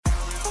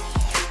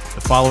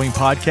The following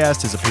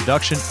podcast is a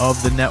production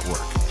of the network.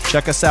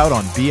 Check us out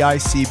on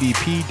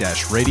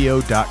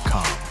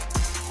bicbp-radio.com.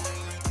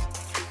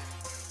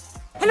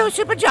 Hello,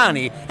 Super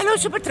Johnny. Hello,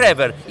 Super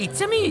Trevor.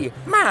 It's me,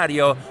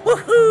 Mario.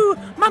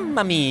 Woohoo!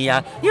 Mamma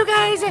mia. You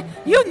guys,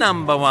 you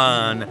number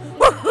one.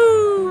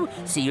 Woohoo!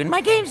 See you in my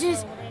games.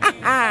 Ha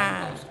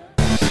ha!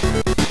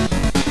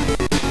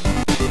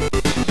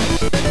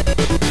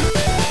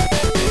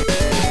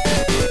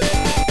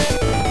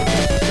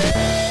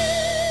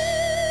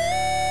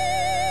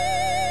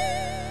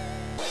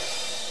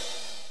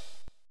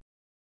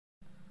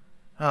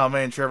 Oh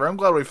man, Trevor, I'm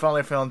glad we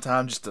finally found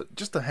time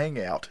just to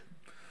hang out.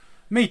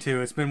 Me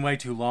too. It's been way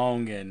too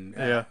long, and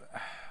Yeah.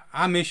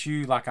 I miss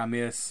you like I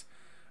miss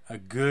a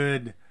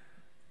good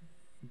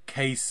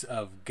case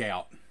of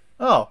gout.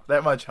 Oh,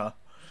 that much, huh?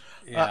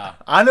 Yeah.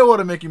 I know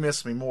what'll make you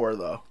miss me more,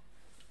 though.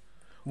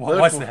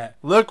 What's that?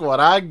 Look what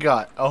I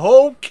got. A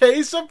whole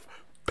case of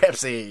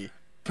Pepsi.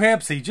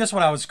 Pepsi, just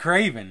what I was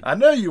craving. I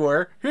know you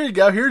were. Here you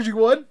go. Here's your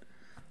one.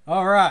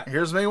 All right.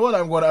 Here's me one.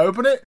 I'm going to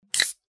open it.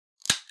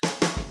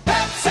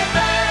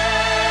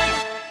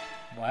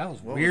 Well, that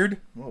was weird.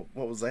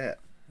 What was that?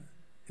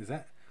 Is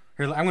that?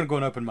 Here, I'm going to go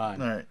and open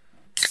mine. All right.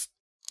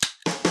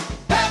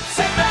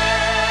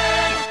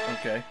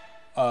 Okay.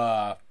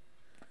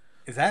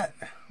 Is that?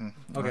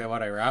 Okay,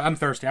 whatever. I'm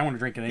thirsty. I want to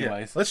drink it Yeah.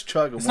 anyways. Let's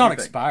chug. It's not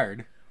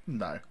expired.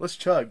 No. Let's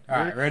chug. All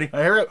right, ready? All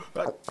right, here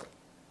we go.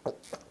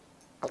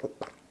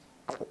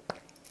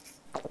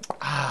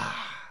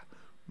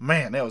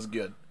 Man, that was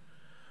good.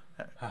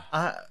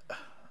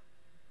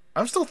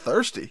 I'm still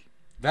thirsty.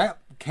 That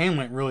can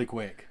went really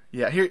quick.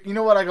 Yeah, here. You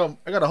know what? I got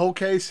a whole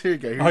case. Here you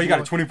go. Here's Oh, you got a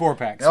one. 24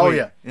 pack. Oh Sweet.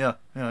 yeah.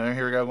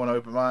 Here we go. I'm going to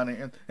open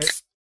mine.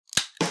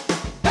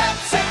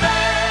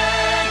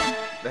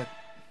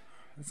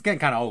 It's getting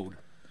kind of old.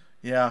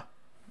 Yeah.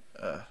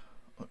 All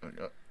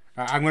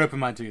right, I'm going to open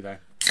mine too, though.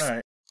 All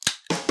right.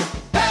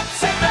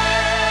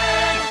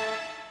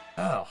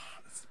 Oh,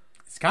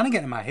 it's kind of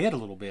getting in my head a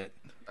little bit.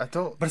 I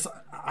don't. But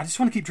I just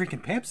want to keep drinking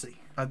Pepsi.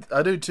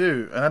 I do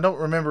too, and I don't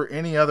remember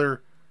any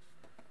other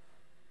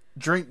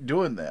drink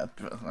doing that.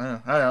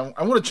 I'm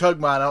going to chug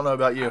mine. I don't know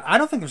about you. I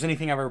don't think there's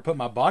anything I've ever put in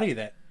my body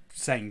that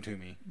sang to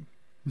me.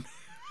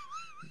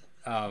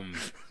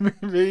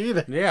 Me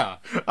either. Yeah.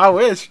 I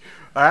wish.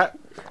 All right.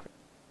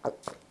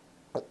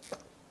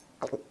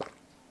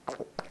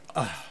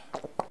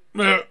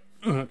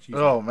 Excuse me.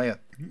 Oh man.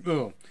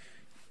 Oh.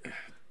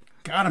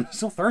 God, I'm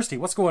so thirsty.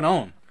 What's going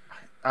on?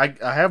 I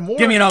have more.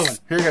 Give me another one.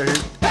 Here you go.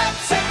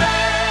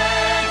 Here.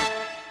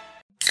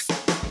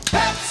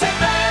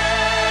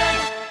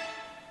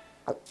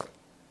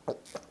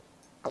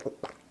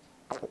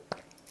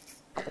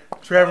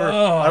 Trevor,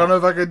 I don't know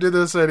if I can do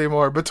this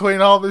anymore.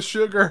 Between all the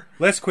sugar.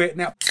 Let's quit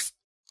now.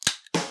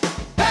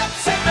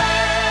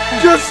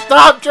 Just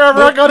stop,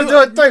 Trevor. I gotta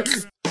do it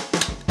too.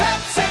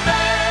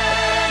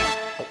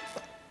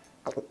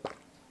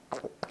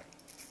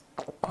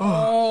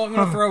 Oh, I'm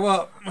gonna throw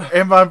up.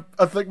 And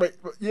I think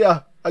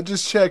I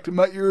just checked.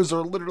 My ears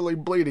are literally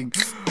bleeding.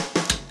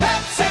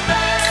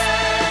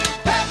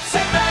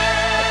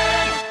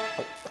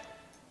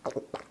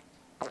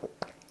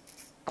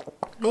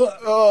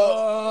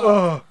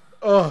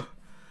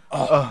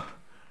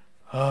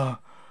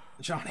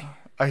 Johnny,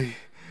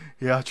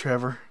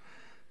 Trevor.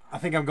 I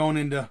think I'm going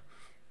into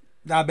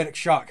diabetic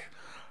shock.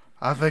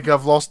 I think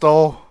I've lost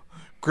all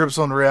grips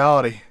on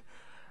reality.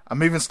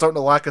 I'm even starting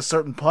to like a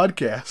certain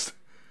podcast.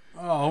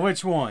 Oh,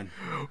 which one?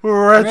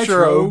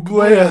 Retro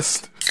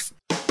Blist.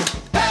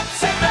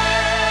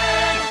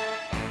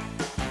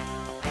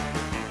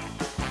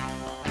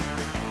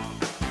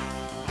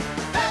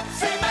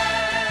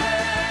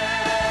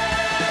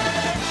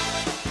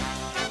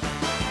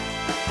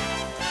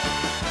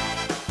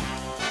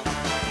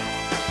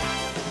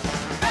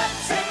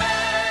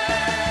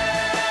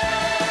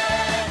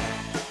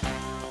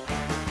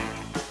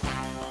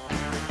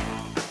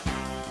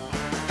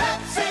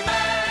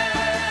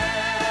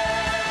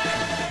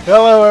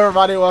 Hello,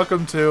 everybody.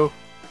 Welcome to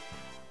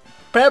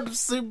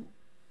Pepsi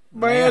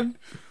Man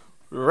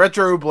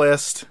Retro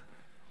Blist.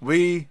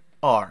 We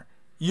are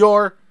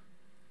your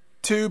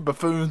two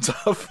buffoons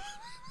of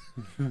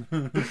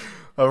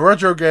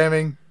retro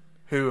gaming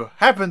who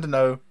happen to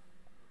know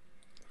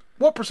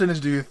what percentage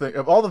do you think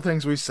of all the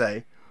things we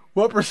say?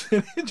 What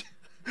percentage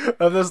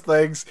of those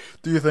things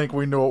do you think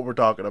we know what we're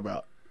talking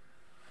about?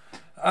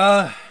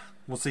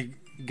 We'll see.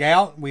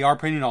 Gout, we are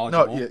pretty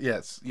knowledgeable. No,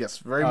 yes,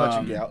 very much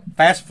in gout.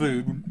 Fast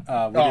food, we did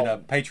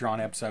a Patreon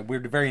episode. We're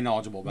very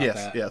knowledgeable about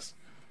that. Yes.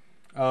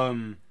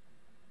 That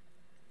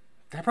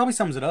probably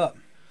sums it up.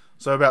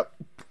 So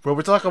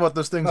we talk about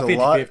those things About a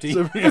lot. 50-50.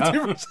 So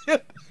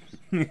 50%.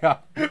 Yeah.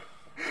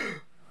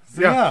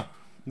 So, Yeah.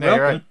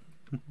 Welcome right.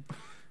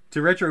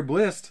 to Retro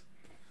Blist,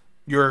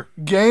 Your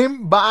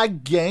game by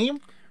game.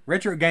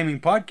 retro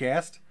gaming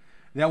podcast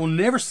that will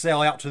never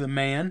sell out to the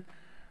man.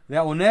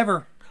 That will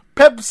never.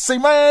 Pepsi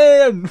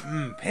Man.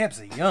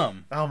 Pepsi,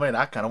 yum. Oh man,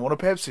 I kind of want a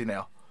Pepsi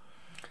now.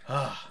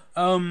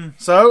 Um,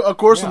 So, of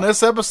course, Yeah. in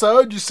this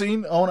episode, you've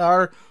seen on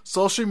our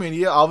social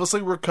media,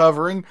 obviously we're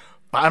covering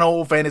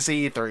Final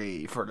Fantasy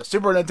 3 for the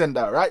Super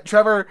Nintendo, right,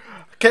 Trevor?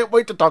 Can't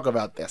wait to talk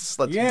about this.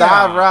 Let's Yeah.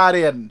 dive right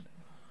in.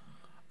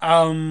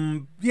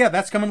 Yeah,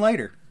 that's coming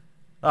later,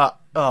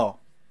 Oh,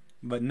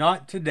 but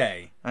not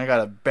today. I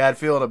got a bad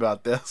feeling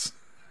about this.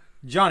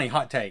 Johnny,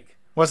 hot take.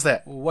 What's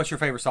that? What's your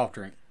favorite soft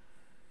drink?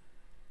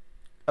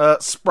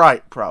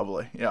 Sprite,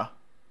 probably. Yeah.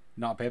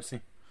 Not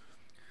Pepsi.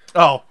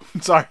 Oh,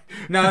 sorry.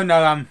 No,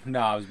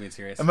 I was being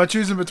serious. Am I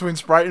choosing between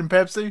Sprite and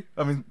Pepsi?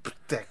 I mean,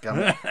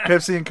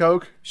 Pepsi and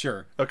Coke?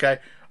 Sure. Okay.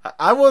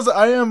 I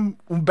am,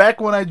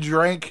 back when I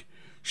drank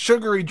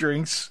sugary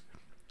drinks,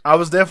 I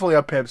was definitely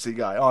a Pepsi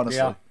guy, honestly.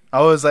 Yeah.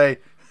 I was a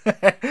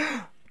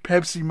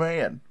Pepsi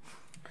man.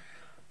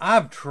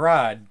 I've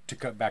tried to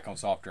cut back on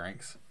soft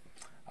drinks.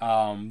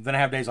 Then I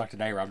have days like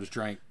today where I just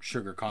drink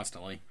sugar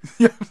constantly.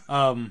 Yeah.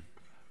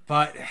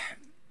 But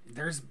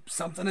there's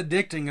something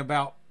addicting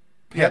about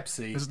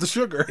Pepsi. It's the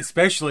sugar.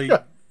 Especially,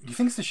 Yeah. You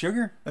think it's the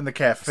sugar? And the I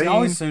caffeine.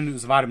 always assumed it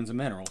was the vitamins and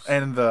minerals.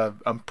 And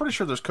I'm pretty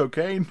sure there's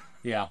cocaine.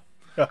 Yeah.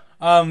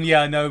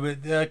 Yeah. No,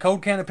 but a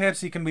cold can of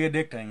Pepsi can be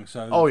addicting,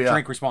 so Oh, yeah.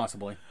 drink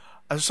responsibly.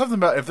 There's something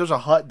about if there's a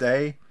hot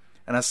day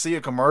and I see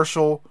a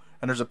commercial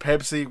and there's a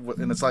Pepsi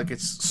and it's like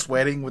it's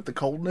sweating with the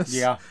coldness.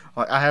 Yeah.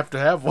 Like I have to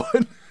have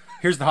one.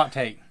 Here's the hot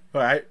take.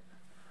 All right.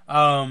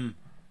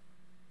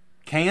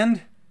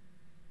 Canned,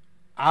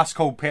 ice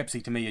cold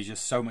Pepsi to me is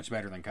just so much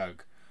better than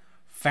Coke.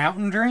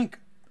 Fountain drink,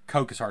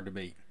 Coke is hard to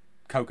beat.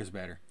 Coke is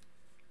better.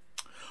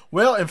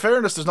 Well, in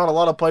fairness, there's not a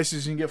lot of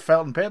places you can get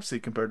fountain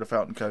Pepsi compared to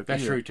fountain Coke.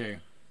 That's either. true too.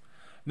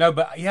 No,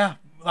 but yeah,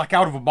 like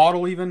out of a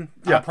bottle even,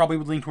 Yeah. I probably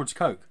would lean towards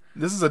Coke.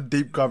 This is a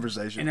deep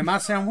conversation. And it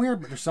might sound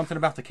weird, but there's something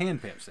about the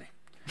canned Pepsi.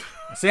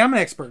 See, I'm an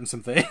expert in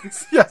some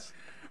things. Yes.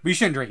 But you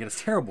shouldn't drink it.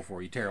 It's terrible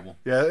for you. Terrible.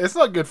 Yeah, it's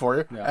not good for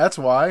you. Yeah. That's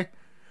why.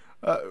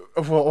 Well,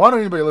 why don't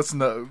anybody listen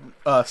to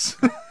us?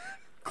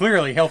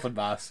 Clearly health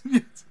advice.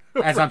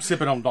 As I'm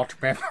sipping on Dr.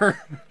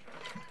 Pepper.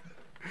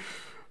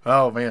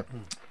 Oh, man.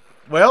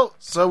 Well,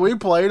 so we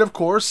played, of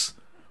course,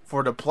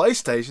 for the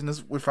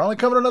PlayStation. We're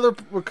covering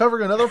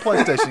another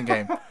PlayStation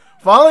game.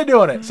 Finally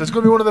doing it. So it's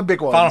going to be one of the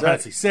big ones. Final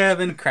right? Fantasy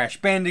VII,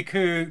 Crash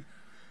Bandicoot.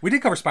 We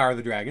did cover Spyro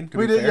the Dragon. To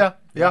We be did, fair.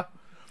 yeah.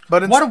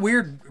 But What a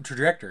weird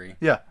trajectory.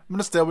 yeah, but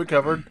instead we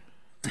covered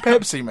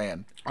Pepsi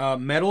Man.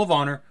 Medal of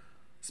Honor,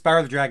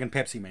 Spyro the Dragon,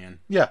 Pepsi Man.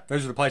 Yeah,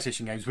 Those are the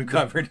PlayStation games we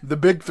covered. the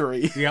big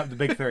three. Yeah, the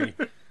big three.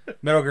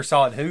 Metal Gear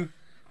Solid who?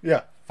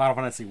 Yeah, Final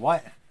Fantasy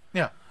what?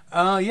 yeah.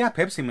 Yeah,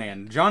 Pepsi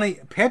Man. Johnny,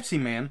 Pepsi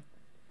Man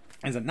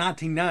is a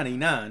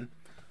 1999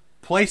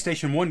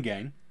 PlayStation 1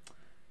 game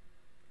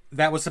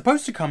that was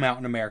supposed to come out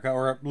in America,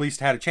 or at least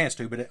had a chance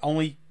to, but it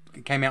only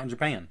came out in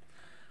Japan.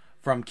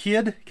 From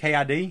Kid,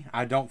 K-I-D.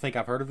 I don't think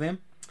I've heard of them.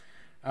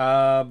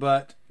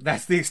 But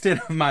that's the extent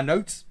of my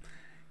notes.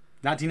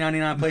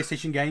 1999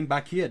 PlayStation game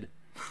by Kid.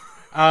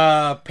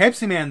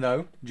 Pepsi Man,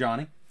 though,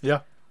 Johnny,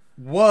 Yeah.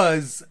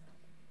 was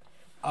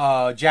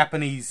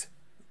Japanese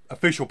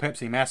official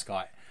Pepsi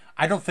mascot.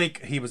 I don't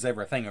think he was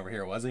ever a thing over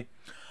here, was he?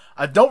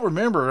 I don't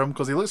remember him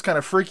because he looks kind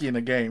of freaky in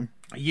the game.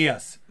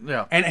 Yes.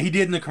 Yeah. And he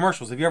did in the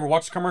commercials. Have you ever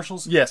watched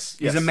commercials? Yes.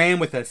 He's a man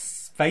with a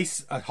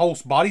whole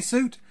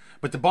bodysuit,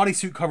 but the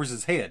bodysuit covers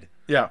his head.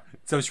 Yeah.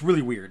 So it's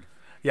really weird.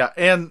 Yeah,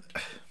 and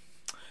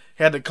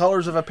he had the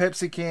colors of a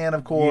Pepsi can,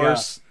 of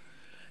course.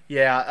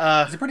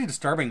 Yeah. It's a pretty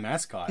disturbing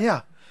mascot.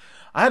 Yeah.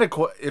 I had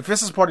if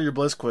this is part of your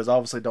Bliss quiz,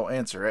 obviously don't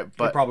answer it. It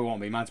But probably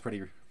won't be. Mine's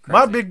pretty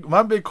crazy.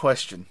 my big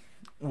question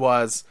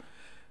was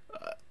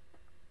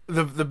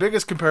the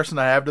biggest comparison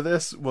I have to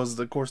this was,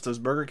 of course, those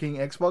Burger King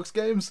Xbox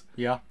games,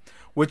 Yeah.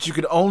 which you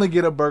could only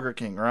get at Burger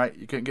King, right?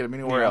 You couldn't get them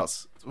anywhere Yeah.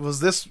 else. Was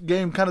this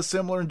game kind of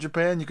similar in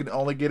Japan? You could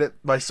only get it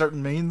by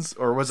certain means,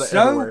 or was it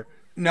everywhere?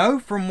 No,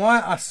 from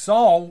what I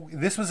saw,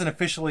 this was an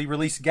officially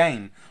released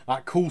game,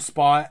 like Cool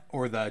Spot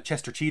or the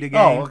Chester Cheetah game.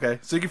 Oh, okay.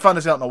 So you can find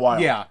this out in a while.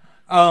 Yeah.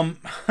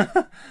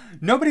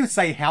 Nobody would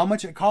say how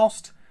much it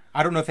cost.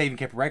 I don't know if they even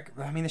kept record.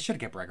 I mean, they should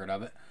have kept record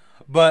of it.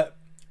 But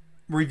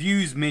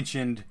reviews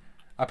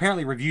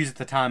at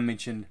the time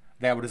mentioned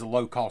that it was a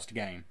low-cost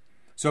game.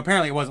 So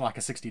apparently it wasn't like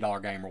a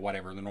 $60 game or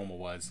whatever the normal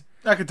was.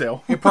 I could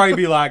tell. It'd probably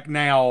be like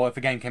now if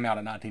a game came out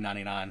in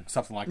 1999,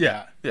 something like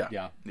Yeah, that.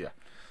 yeah.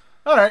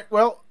 All right.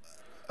 Well,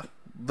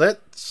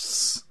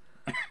 let's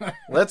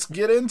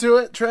get into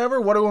it, Trevor.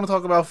 What do we want to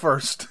talk about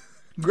first?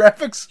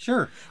 Graphics?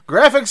 Sure.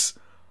 Graphics.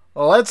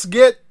 Let's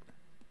get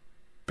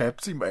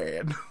Pepsi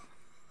Man.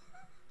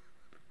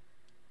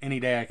 Any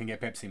day I can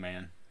get Pepsi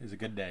Man is a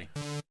good day.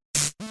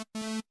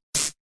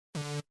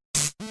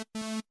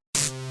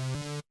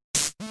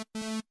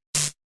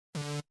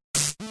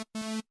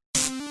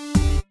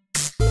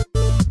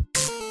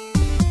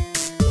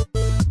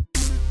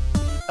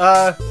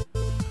 All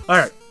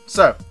right.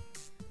 So,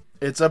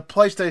 it's a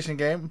PlayStation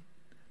game.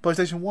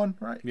 PlayStation 1,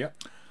 right? Yep.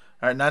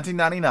 All right,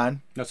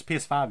 1999. No, it's a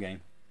PS5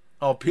 game.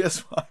 Oh,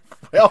 PS5.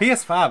 Well,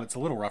 PS5, it's a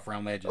little rough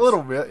around the edges. a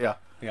little bit, yeah.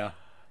 Yeah.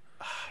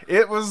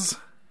 It was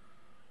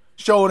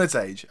showing its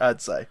age,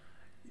 I'd say.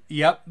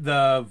 Yep.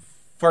 The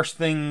first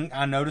thing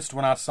I noticed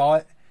when I saw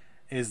it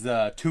is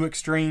the 2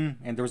 Extreme,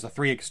 and there was a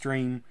 3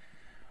 Extreme.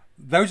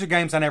 Those are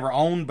games I never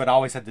owned, but I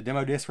always had the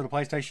demo disc for the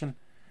PlayStation.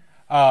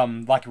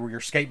 like where you're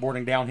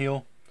skateboarding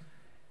downhill.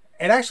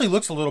 It actually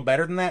looks a little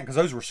better than that because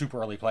those were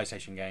super early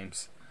PlayStation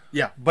games.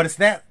 Yeah. But it's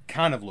that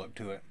kind of look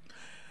to it.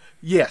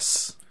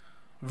 Yes.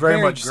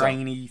 Very much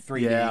grainy, so.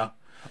 3D. Yeah.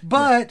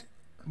 But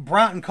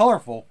bright and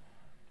colorful.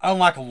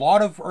 Unlike a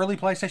lot of early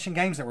PlayStation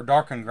games that were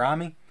dark and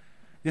grimy,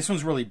 this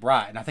one's really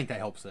bright, and I think that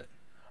helps it.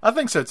 I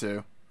think so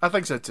too.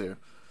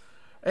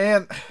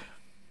 And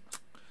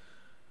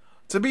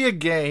to be a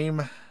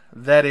game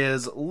that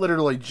is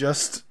literally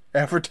just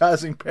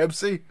advertising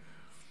Pepsi,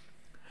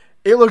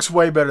 it looks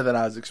way better than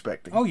I was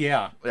expecting. Oh,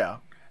 yeah. Yeah.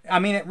 I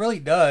mean, it really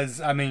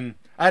does. I mean...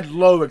 I had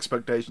low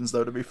expectations,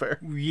 though, to be fair.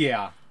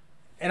 Yeah.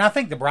 And I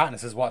think the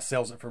brightness is what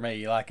sells it for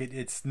me. Like,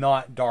 it's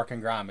not dark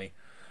and grimy.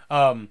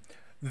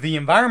 The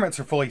environments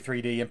are fully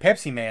 3D, and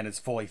Pepsi Man is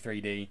fully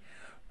 3D.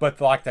 But,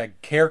 like, the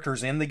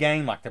characters in the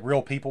game, like the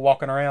real people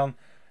walking around,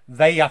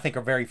 they, I think,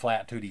 are very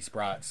flat 2D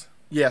sprites.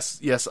 Yes.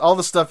 All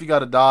the stuff you got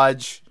to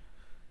dodge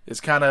is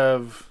kind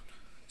of...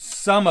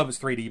 Some of it's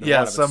 3D, but a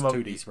lot of it's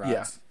 2D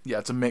sprites. Yeah,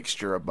 it's a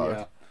mixture of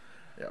both.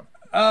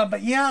 Yeah.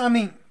 But yeah, I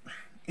mean,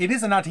 it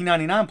is a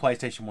 1999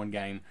 PlayStation 1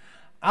 game.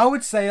 I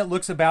would say it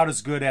looks about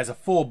as good as a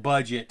full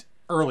budget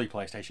early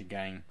PlayStation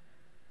game.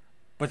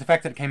 But the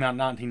fact that it came out in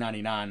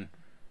 1999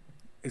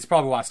 is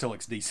probably why it still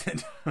looks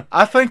decent.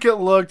 I think it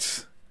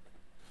looked...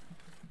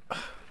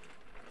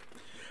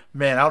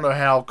 Man, I don't know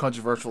how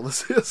controversial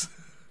this is.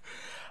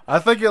 I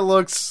think it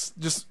looks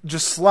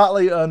just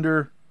slightly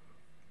under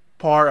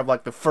par of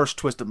like the first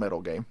Twisted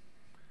Metal game.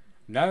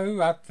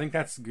 No, I think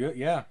that's good.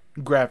 Yeah,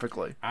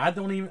 graphically. I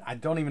don't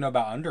even know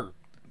about under.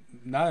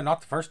 No,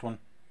 not the first one.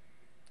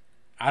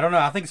 I don't know.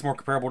 I think it's more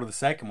comparable to the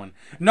second one.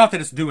 Not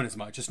that it's doing as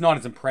much. It's not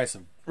as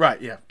impressive. Right.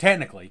 Yeah.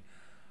 Technically,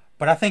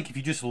 but I think if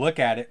you just look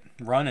at it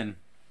running,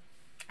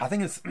 I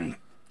think it's.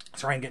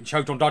 Sorry, I'm getting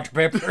choked on Dr.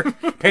 Pepper.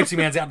 Pepsi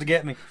Man's out to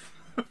get me.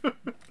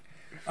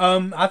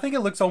 I think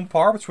it looks on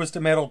par with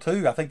Twisted Metal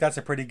 2. I think that's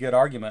a pretty good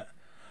argument.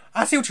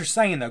 I see what you're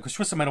saying, though, because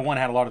Twisted Metal 1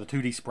 had a lot of the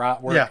 2D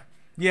sprite work.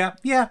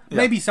 Yeah.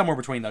 Maybe somewhere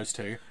between those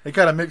two. They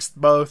kind of mixed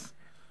both.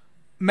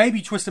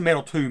 Maybe Twisted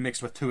Metal 2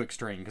 mixed with 2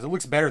 Extreme, because it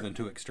looks better than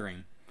 2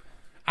 Extreme.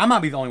 I might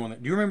be the only one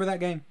that... Do you remember that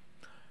game?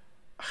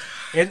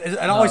 It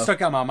always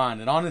stuck out in my mind,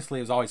 and honestly,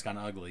 it was always kind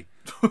of ugly.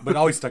 But it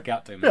always stuck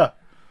out to me. Yeah,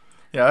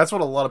 that's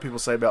what a lot of people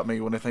say about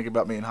me when they think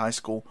about me in high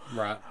school.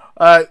 Right.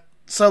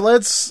 So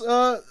let's...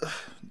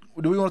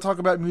 do we want to talk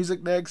about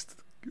music next?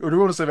 Or do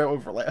we want to save that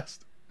one for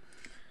last?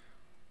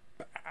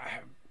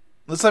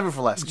 Let's save it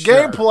for last.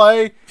 Sure.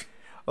 Gameplay.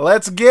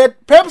 Let's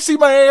get Pepsi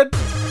Man.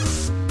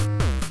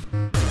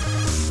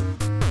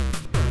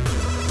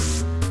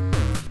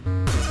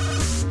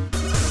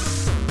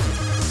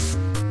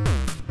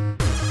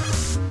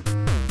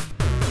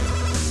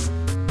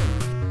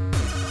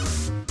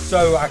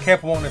 So I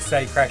kept wanting to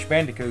say Crash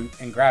Bandicoot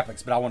in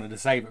graphics, but I wanted to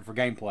save it for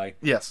gameplay.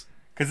 Yes.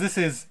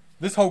 Because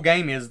this whole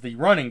game is the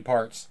running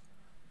parts,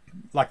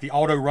 like the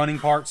auto running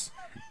parts.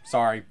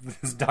 Sorry,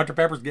 Dr.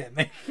 Pepper's getting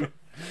me.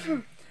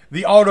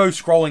 The auto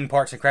scrolling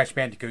parts in Crash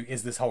Bandicoot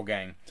is this whole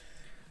game.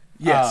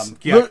 Yes.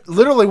 Yeah.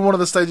 Literally one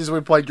of the stages we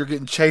played, you're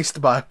getting chased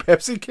by a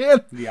Pepsi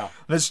can. Yeah.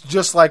 And it's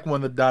just like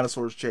when the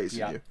dinosaur's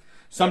chasing you.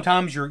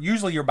 Sometimes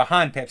you're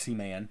behind Pepsi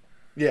Man.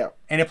 Yeah.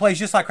 And it plays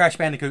just like Crash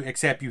Bandicoot,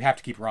 except you have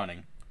to keep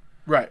running.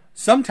 Right.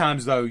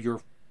 Sometimes, though,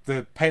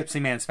 the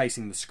Pepsi Man's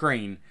facing the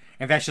screen,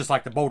 and that's just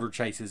like the boulder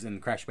chases in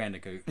Crash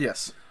Bandicoot.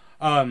 Yes.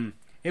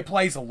 It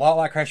plays a lot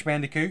like Crash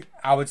Bandicoot.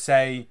 I would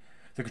say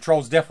the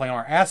controls definitely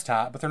aren't as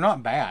tight, but they're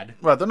not bad.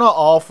 Right, they're not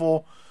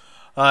awful.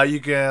 You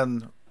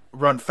can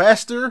run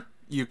faster,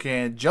 you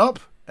can jump,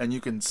 and you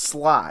can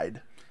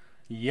slide.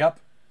 Yep.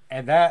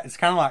 And that it's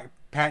kind of like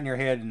patting your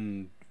head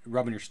and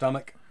rubbing your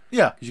stomach.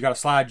 Yeah. Because you got to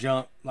slide,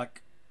 jump.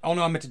 Like, oh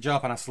no, I meant to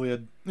jump and I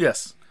slid.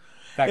 Yes.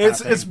 That kind of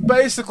thing. It's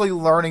basically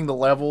learning the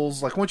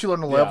levels. Like, once you learn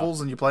the levels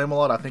and you play them a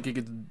lot, I think you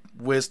could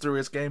whiz through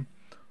this game.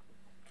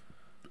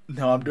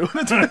 No, I'm doing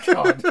it.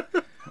 God.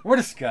 We're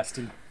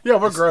disgusting. Yeah,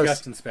 we're gross.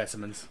 Disgusting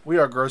specimens. We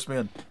are gross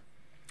men.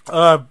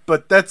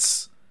 But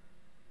that's...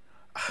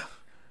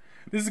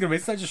 This is going to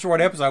be such a short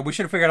episode. We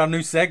should have figured out a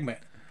new segment.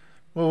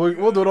 Well,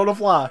 we'll do it on the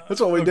fly. That's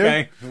what we do.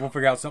 Okay, we'll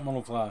figure out something on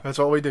the fly. That's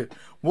what we do.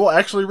 We'll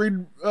actually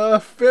read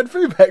fan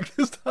feedback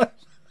this time.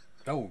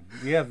 Oh,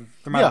 yeah,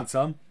 there might be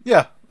some.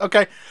 Yeah,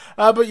 okay.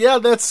 But yeah,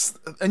 that's...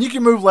 And you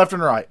can move left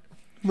and right.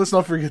 Let's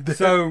not forget that.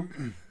 So,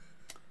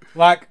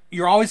 like,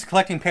 you're always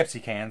collecting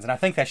Pepsi cans, and I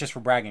think that's just for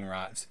bragging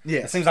rights.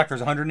 Yes. It seems like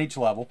there's 100 in each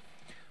level.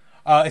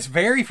 It's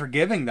very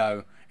forgiving,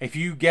 though. If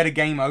you get a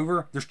game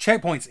over, there's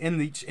checkpoints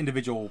in each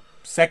individual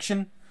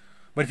section,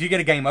 but if you get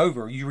a game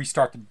over, you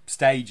restart the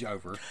stage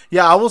over.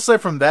 Yeah, I will say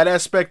from that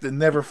aspect, it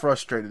never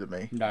frustrated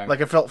me. No.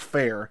 Like, it felt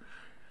fair.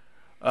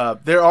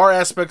 There are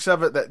aspects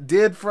of it that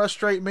did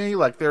frustrate me.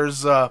 Like,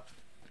 there's like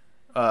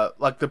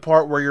the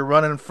part where you're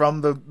running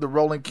from the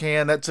rolling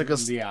can. That took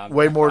us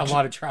way more a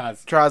lot of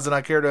tries than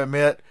I care to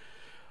admit.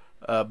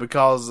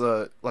 Because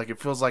like it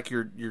feels like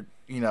you're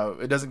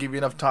it doesn't give you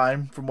enough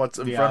time from what's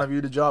in front of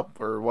you to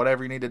jump or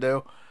whatever you need to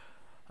do.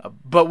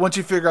 But once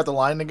you figure out the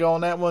line to go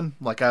on that one,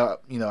 like I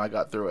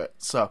got through it.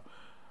 So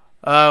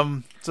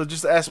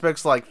just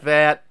aspects like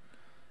that.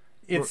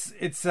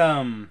 It's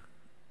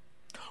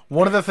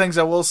One of the things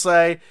I will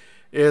say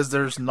is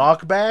there's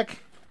knockback.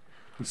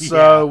 So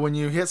Yeah. when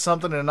you hit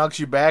something and it knocks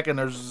you back and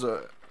there's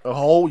a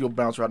hole, you'll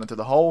bounce right into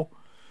the hole.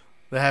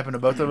 That happened to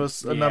both of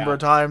us a number Yeah. of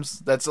times.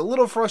 That's a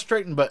little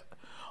frustrating, but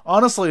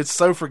honestly, it's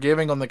so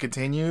forgiving on the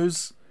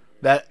continues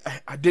that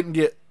I didn't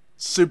get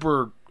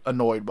super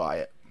annoyed by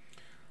it.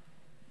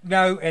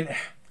 No, and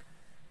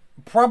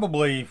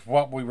probably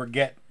what we would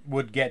get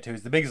to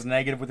is the biggest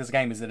negative with this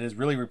game is that it is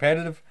really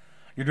repetitive.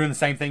 You're doing the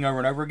same thing over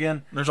and over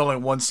again. There's only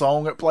one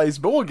song it plays,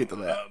 but we'll get to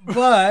that.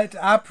 But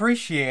I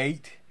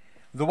appreciate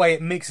the way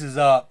it mixes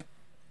up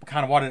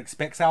kind of what it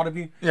expects out of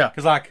you. Yeah.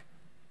 Because, like,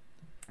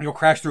 you'll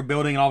crash through a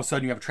building and all of a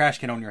sudden you have a trash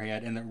can on your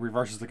head and it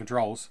reverses the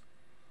controls.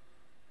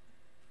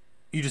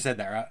 You just said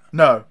that, right?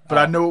 No, but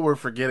I Oh. know what we're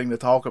forgetting to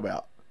talk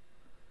about.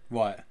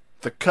 What?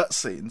 The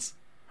cutscenes.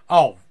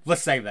 Oh,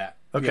 let's save that.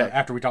 Okay. Yeah,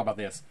 after we talk about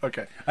this.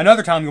 Okay.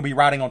 Another time you'll be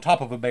riding on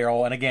top of a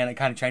barrel, and again, it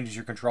kind of changes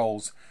your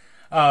controls.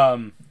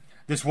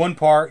 This one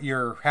part,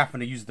 you're having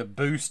to use the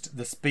boost,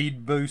 the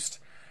speed boost,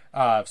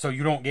 so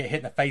you don't get hit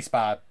in the face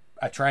by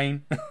a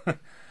train.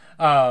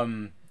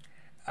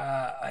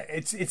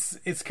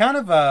 It's kind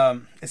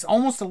of it's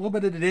almost a little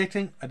bit of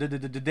addicting,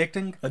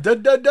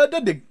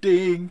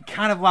 Ding.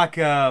 kind of like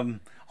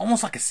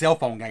almost like a cell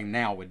phone game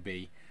now would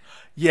be,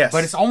 Yes.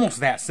 but it's almost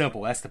that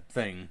simple. That's the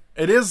thing.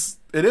 It is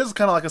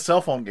kind of like a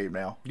cell phone game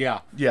now. Yeah,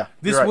 Yeah.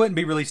 This you're right. wouldn't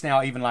be released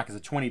now, even like as a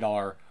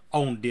 $20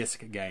 on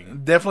disc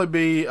game. Definitely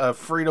be a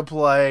free to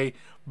play,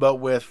 but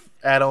with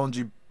add-ons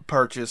you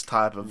purchase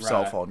type of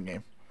cell Right. phone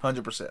game.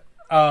 100%.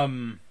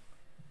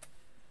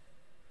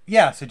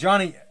 Yeah. So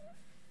Johnny,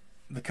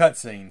 the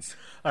cutscenes.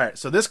 All right,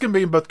 so this can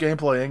be in both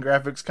gameplay and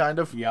graphics, kind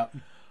of. Yep.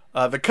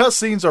 The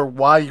cutscenes are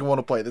why you want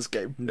to play this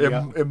game,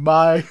 Yeah. in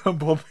my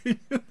humble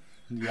opinion.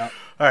 Yep.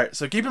 All right,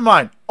 so keep in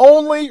mind,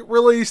 only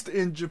released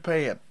in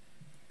Japan.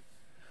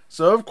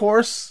 So, of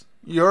course,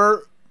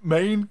 your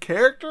main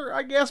character,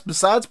 I guess,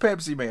 besides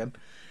Pepsi Man,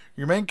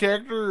 your main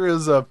character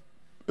is a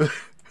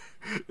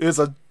is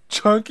a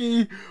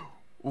chunky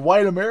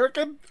white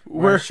American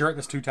Wearing a shirt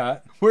that's too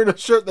tight. wearing a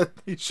shirt that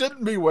he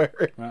shouldn't be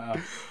wearing.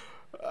 Uh-oh.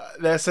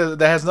 That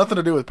has nothing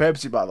to do with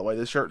Pepsi, by the way.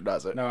 This shirt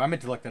doesn't. No, I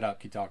meant to look that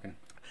up. Keep talking.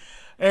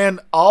 And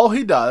all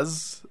he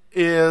does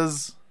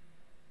is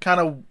kind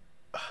of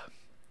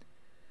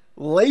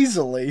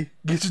lazily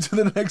get you to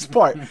the next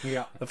part.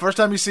 Yeah. The first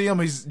time you see him,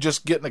 he's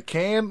just getting a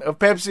can of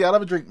Pepsi out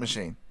of a drink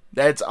machine.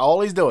 That's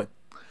all he's doing.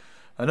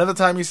 Another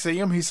time you see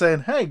him, he's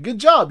saying, "Hey, good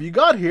job, you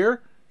got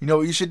here. You know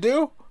what you should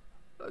do?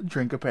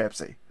 Drink a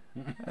Pepsi."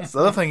 That's the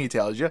other thing he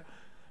tells you.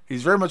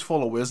 He's very much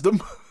full of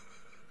wisdom.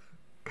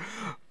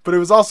 But it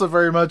was also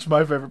very much my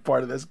favorite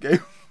part of this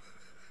game.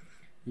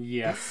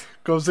 Yes.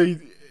 Because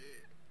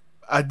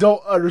I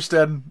don't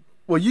understand.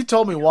 Well, you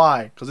told me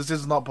why, because this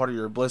is not part of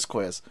your Bliss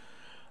quiz.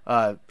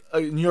 And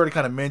you already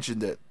kind of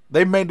mentioned it.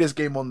 They made this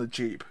game on the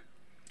cheap.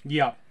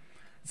 Yeah.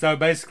 So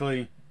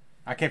basically,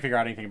 I can't figure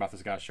out anything about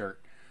this guy's shirt.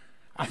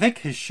 I think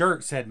his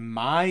shirt said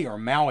Mai or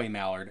Maui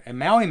Mallard. And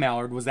Maui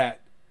Mallard was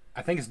that,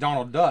 I think it's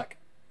Donald Duck.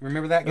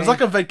 Remember that It game? was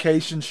like a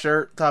vacation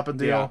shirt type of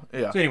deal.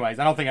 Yeah. So anyways,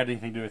 I don't think I had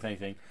anything to do with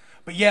anything.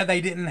 But yeah, they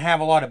didn't have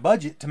a lot of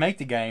budget to make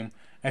the game.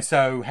 And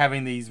so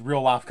having these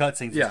real life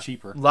cutscenes is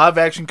cheaper. Live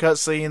action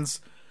cutscenes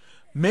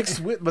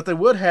mixed with, but they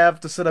would have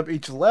to set up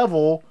each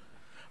level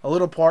a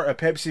little part of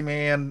Pepsi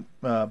Man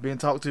being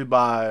talked to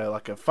by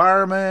like a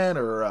fireman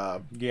or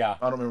Yeah. I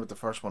don't remember what the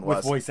first one With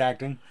was. voice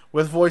acting.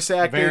 With voice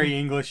acting. Very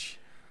English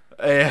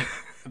Uh,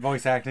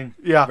 voice acting.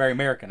 Yeah. Very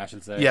American, I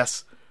should say.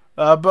 yes.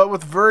 But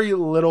with very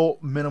little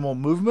minimal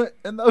movement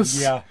in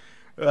those. Yeah.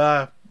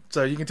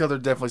 So you can tell they're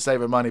definitely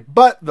saving money.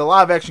 But the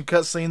live action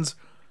cutscenes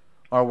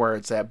are where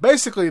it's at.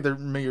 Basically, they're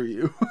me or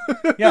you.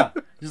 Yeah.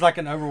 Just like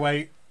an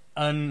overweight,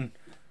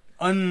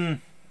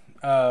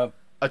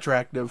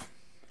 Attractive.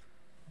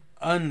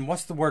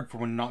 what's the word for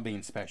when not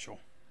being special?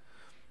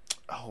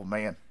 Oh,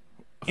 man.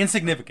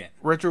 Insignificant.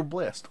 Retro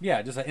blessed.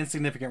 Yeah, just an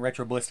insignificant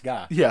retro blissed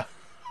guy. Yeah.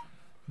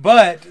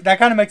 But that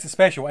kind of makes it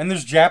special. And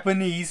there's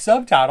Japanese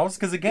subtitles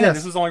because, again, Yes.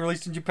 this was only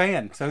released in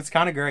Japan. So it's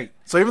kind of great.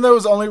 So even though it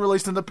was only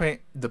released in the pan.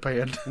 In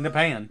the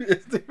pan.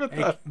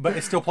 Yeah, But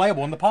it's still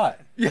playable in the pot.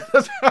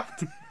 that's right.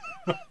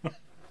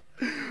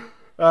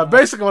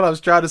 Basically what I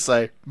was trying to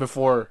say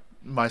before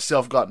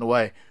myself got in the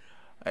way.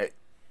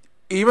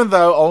 Even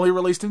though only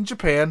released in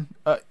Japan,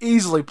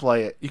 easily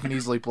play it. You can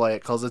easily play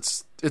it because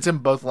it's in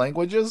both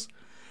languages.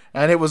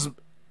 And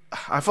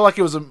I feel like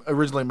it was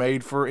originally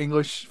made for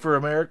English for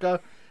America,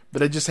 but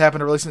they just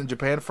happened to release it in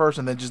Japan first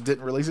and then just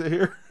didn't release it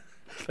here.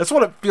 That's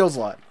what it feels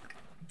like.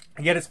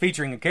 Yet it's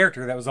featuring a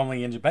character that was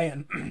only in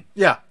Japan.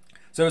 Yeah.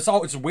 So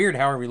it's weird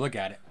however you look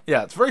at it.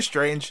 Yeah, it's very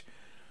strange.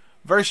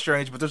 Very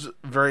strange, but there's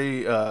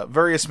very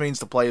various means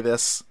to play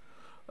this.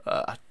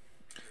 But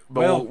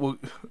Well-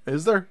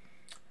 is there?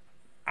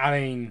 I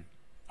mean,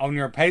 on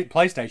your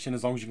PlayStation,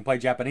 as long as you can play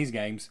Japanese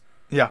games.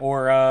 Yeah.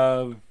 Or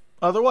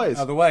Other ways.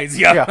 other ways.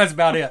 Yeah, Yeah. that's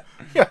about it.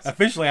 Yes.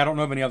 Officially, I don't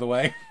know of any other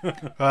way.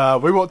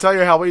 We won't tell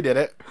you how we did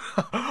it.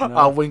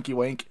 I'll winky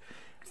wink.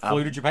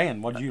 Flew to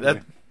Japan. What did you do?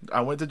 That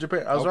I went to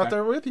Japan. I was right Okay.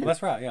 there with you. Well,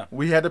 that's right, yeah.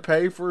 We had to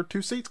pay for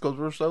 2 seats because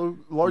we're so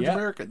large Yeah.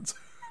 Americans.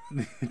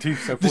 So 4 Did you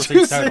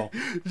seats total.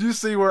 Did you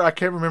see where I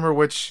can't remember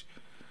which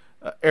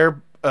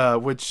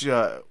which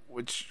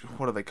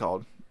what are they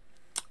called?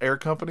 Air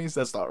companies?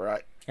 That's not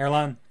right.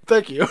 Airline?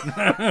 Thank you.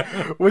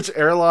 Which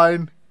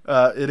airline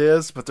it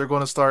is? But they're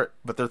going to start.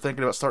 But they're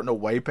thinking about starting to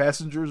weigh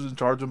passengers and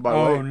charge them by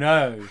Oh, weight.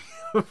 no.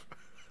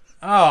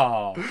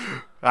 Oh,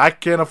 I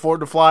can't afford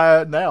to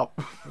fly now.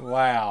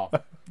 wow.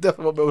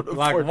 Definitely won't be able to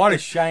Like, afford what it. a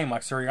shame.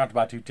 Like, sir, you're going to have to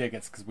buy 2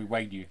 tickets because we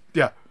weighed you.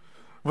 Yeah.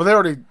 Well, they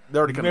already They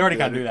already kind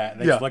of do that.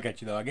 They just look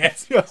at you, though, I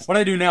guess. Yes. What do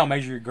they do now?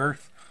 Measure your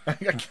girth? I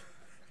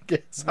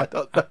guess I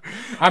don't know.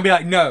 I'd be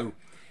like, no.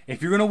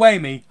 If you're going to weigh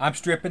me, I'm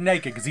stripping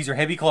naked because these are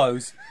heavy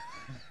clothes.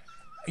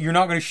 You're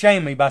not going to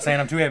shame me by saying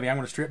I'm too heavy. I'm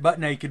going to strip butt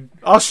naked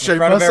I'll in shame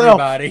front of myself.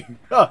 everybody.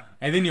 Yeah.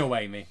 And then you'll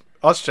weigh me.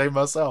 I'll shame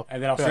myself.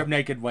 And then I'll Yeah. strip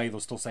naked, weigh. They'll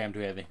still say I'm too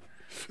heavy.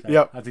 So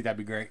Yep. I think that'd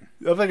be great.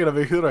 I think it'll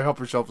be good to help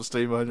your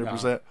self-esteem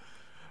 100%.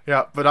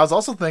 Yeah, but I was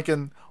also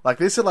thinking, like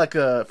they said, like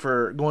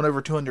for going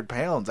over 200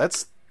 pounds,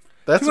 that's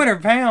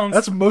 200 pounds?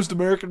 That's most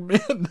American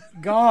men.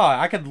 God,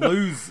 I could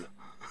lose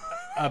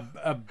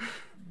an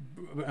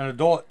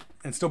adult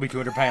and still be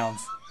 200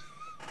 pounds.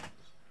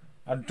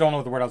 I don't know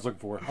what the word I was looking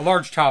for. A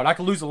large child. I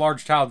could lose a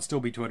large child and still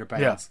be 200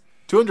 pounds. Yeah,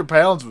 200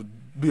 pounds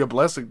would be a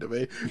blessing to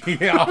me.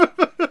 Yeah.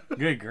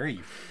 Good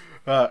grief.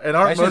 And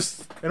aren't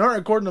That's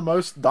according to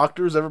most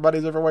doctors,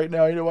 everybody's overweight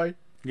now anyway.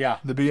 Yeah.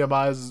 The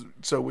BMI is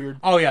so weird.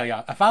 Oh,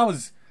 yeah. If I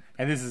was,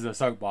 and this is a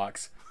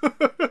soapbox,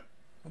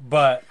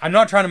 but I'm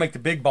not trying to make the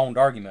big boned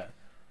argument,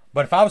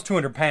 but if I was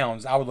 200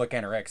 pounds, I would look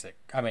anorexic.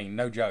 I mean,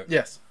 no joke.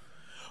 Yes.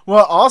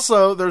 Well,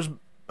 also there's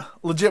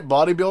legit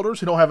bodybuilders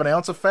who don't have an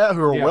ounce of fat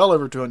who are Yeah. well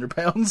over 200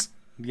 pounds.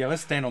 Yeah,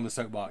 let's stand on the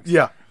soapbox.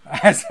 Yeah.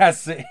 As I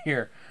sit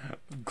here,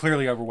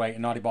 clearly overweight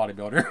and not a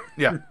bodybuilder.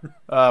 Yeah.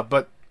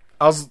 But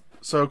I was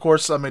so of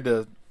course I made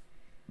the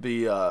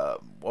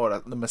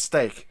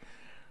mistake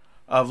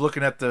of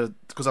looking at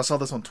because I saw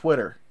this on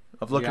Twitter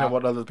of looking Yeah. at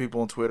what other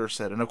people on Twitter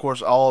said, and of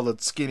course all the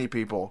skinny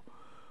people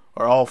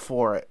are all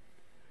for it.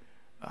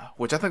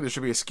 Which I think there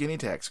should be a skinny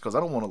tax because I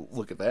don't want to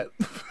look at that.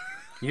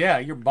 Yeah,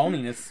 your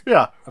boniness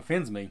Yeah.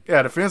 offends me.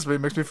 Yeah, it offends me.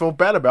 It makes me feel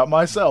bad about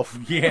myself.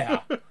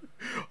 Yeah.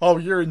 Oh,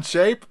 you're in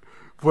shape?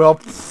 Well,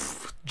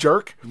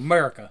 jerk.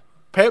 America.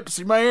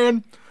 Pepsi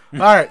Man. All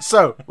right,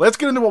 so let's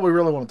get into what we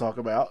really want to talk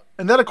about.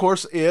 And that, of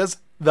course, is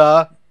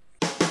the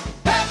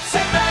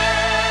Pepsi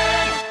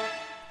Man.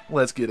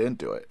 Let's get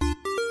into it.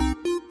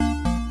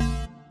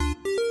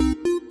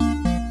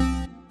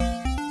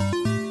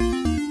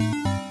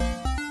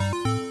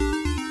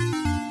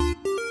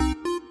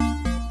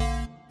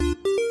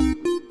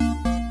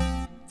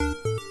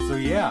 So,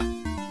 yeah.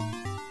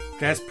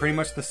 That's pretty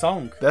much the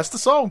song. That's the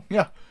song,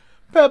 yeah.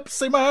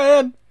 Pepsi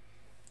Man.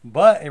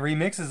 But it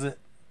remixes it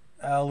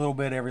a little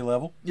bit every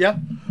level. Yeah,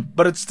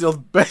 but it's still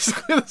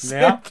basically the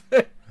same Yeah.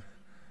 thing.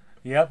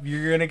 Yep,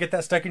 you're going to get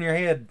that stuck in your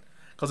head.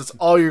 Because it's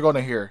all you're going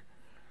to hear.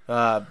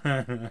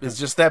 It's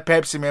just that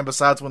Pepsi Man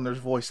besides when there's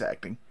voice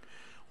acting.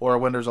 Or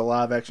when there's a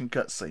live action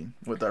cutscene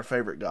with our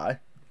favorite guy.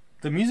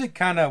 The music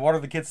kind of, what are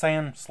the kids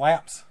saying?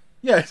 Slaps?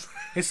 Yes.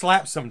 It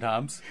slaps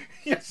sometimes.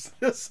 Yes.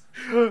 This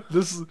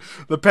is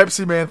the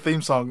Pepsi Man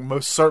theme song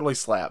most certainly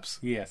slaps.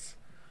 Yes.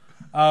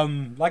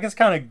 Like it's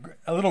kind of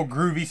a little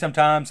groovy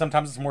sometimes.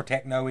 Sometimes it's more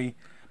techno-y.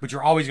 But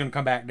you're always going to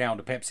come back down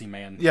to Pepsi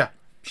Man. Yeah.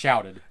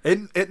 Shouted.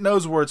 It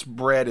knows where its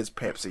bread is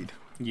Pepsi'd.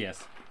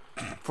 Yes.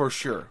 For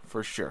sure.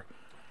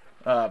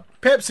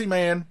 Pepsi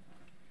Man.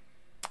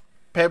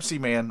 Pepsi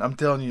Man. I'm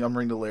telling you, I'm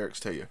reading the lyrics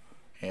to you.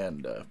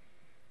 And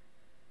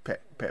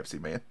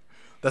Pepsi Man.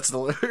 That's the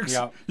lyrics.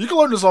 Yeah. You can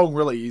learn the song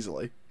really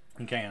easily.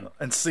 You can.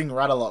 And sing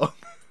right along.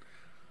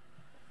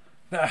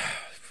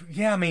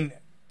 Yeah, I mean,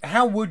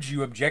 how would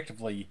you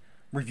objectively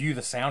review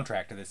the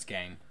soundtrack to this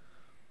game?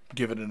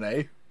 Give it an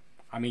A.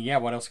 I mean, yeah,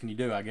 what else can you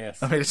do, I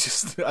guess? I mean, it's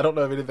just, I don't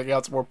know of anything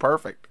else more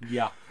perfect.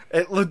 Yeah.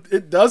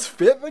 It does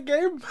fit the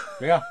game,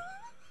 Yeah.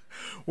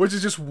 which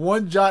is just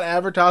one giant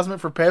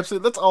advertisement for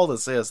Pepsi. That's all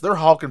this is. They're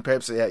hawking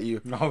Pepsi at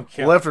you Oh,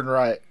 yeah. left and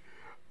right.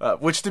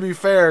 Which, to be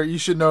fair, you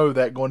should know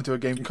that going into a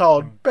game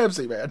called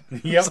Pepsi Man.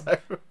 Yep. So,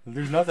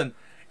 There's nothing.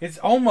 It's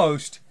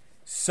almost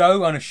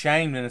so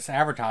unashamed in its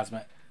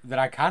advertisement that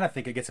I kind of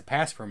think it gets a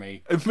pass for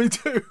me me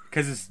too.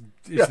 because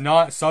it's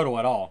not subtle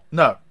at all.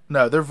 No,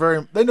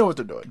 they know what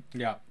they're doing.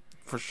 Yeah.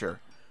 For sure.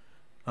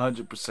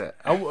 100%.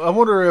 I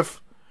wonder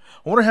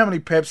how many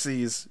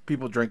Pepsis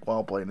people drink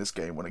while playing this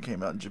game when it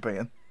came out in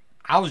Japan.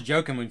 I was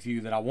joking with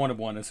you that I wanted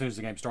one as soon as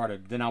the game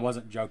started. Then I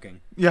wasn't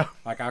joking. Yeah.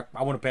 Like, I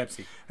want a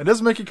Pepsi. It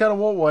does make you kind of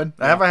want one.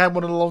 I haven't had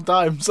one in a long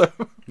time, so.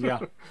 Yeah.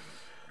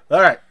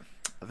 All right.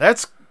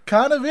 That's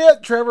kind of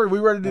it, Trevor. We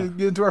ready to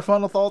get into our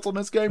final thoughts on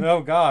this game?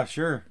 Oh, gosh,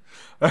 sure.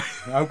 I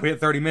hope we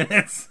hit 30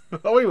 minutes.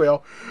 Oh, we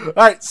will. All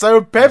right.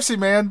 So, Pepsi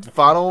Man,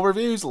 final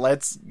reviews.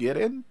 Let's get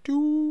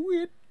into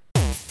it.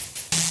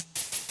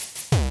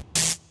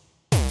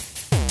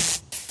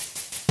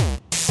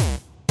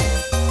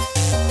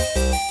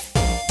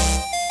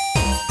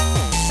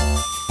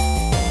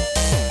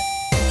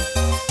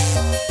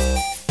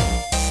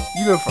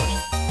 You go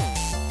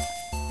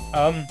first.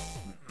 I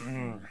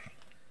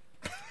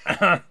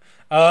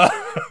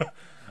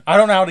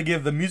don't know how to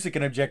give the music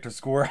an objective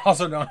score. I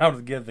also don't know how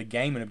to give the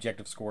game an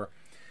objective score.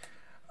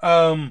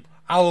 I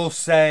will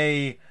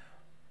say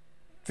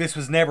this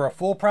was never a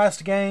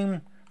full-priced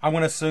game. I'm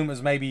going to assume it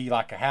was maybe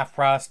like a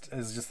half-priced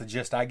is just the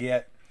gist I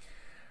get.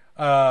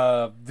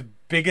 The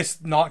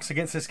biggest knocks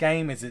against this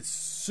game is it's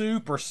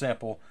super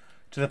simple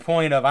to the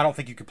point of I don't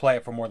think you could play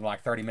it for more than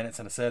like 30 minutes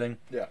in a sitting.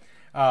 Yeah.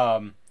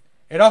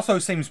 It also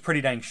seems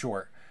pretty dang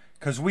short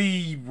because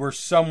we were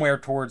somewhere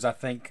towards, I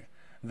think,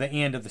 the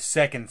end of the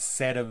second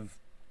set of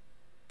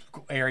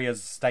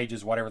areas,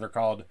 stages, whatever they're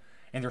called,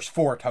 and there's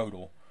 4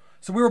 total.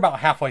 So we were about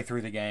halfway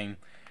through the game,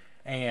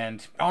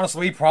 and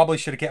honestly, we probably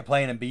should have kept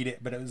playing and beat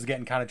it, but it was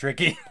getting kind of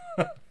tricky,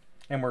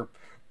 and we're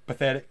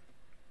pathetic.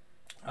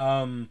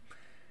 Yeah,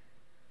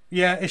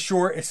 it's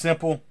short, it's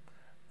simple,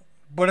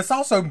 but it's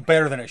also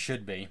better than it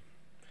should be.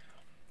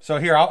 So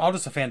here, I'll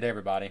just offend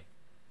everybody.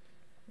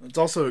 It's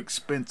also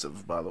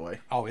expensive, by the way.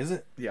 Oh, is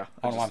it? Yeah.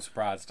 I'm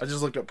surprised. I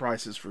just looked up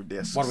prices for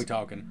discs. What are we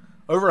talking?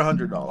 Over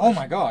 $100. Oh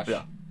my gosh.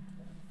 Yeah.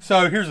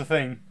 So here's the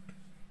thing.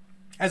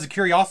 As a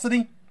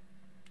curiosity,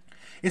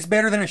 it's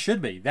better than it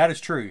should be. That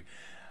is true.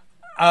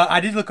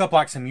 I did look up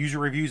like some user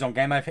reviews on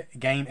game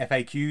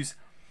FAQs.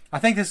 I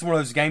think this is one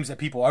of those games that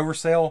people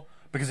oversell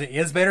because it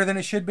is better than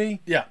it should be.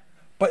 Yeah.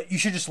 But you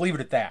should just leave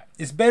it at that.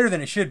 It's better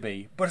than it should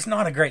be, but it's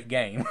not a great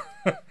game.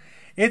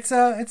 It's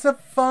a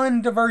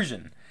fun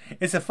diversion.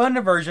 It's a fun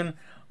diversion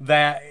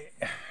that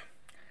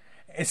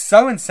is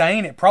so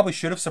insane it probably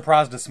should have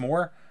surprised us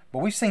more, but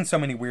we've seen so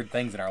many weird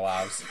things in our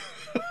lives.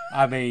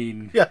 I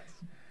mean, Yeah.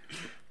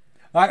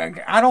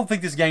 I don't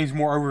think this game's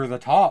more over the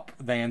top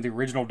than the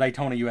original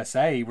Daytona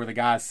USA, where the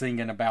guy's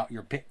singing about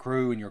your pit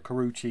crew and your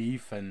crew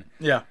chief, and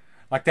Yeah.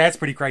 like that's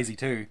pretty crazy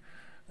too,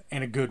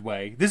 in a good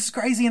way. This is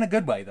crazy in a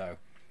good way though,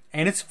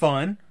 and it's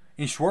fun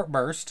in short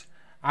bursts.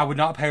 I would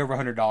not pay over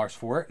 $100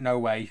 for it, no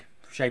way,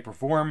 shape, or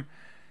form.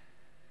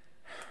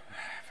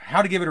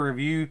 How to give it a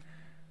review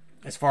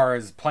as far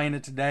as playing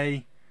it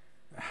today?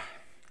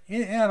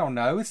 I don't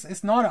know.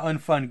 It's not an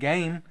unfun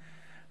game.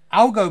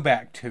 I'll go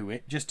back to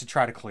it just to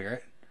try to clear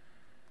it.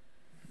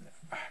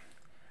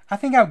 I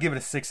think I would give it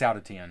a 6 out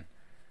of 10.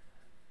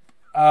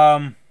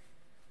 And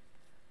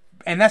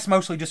that's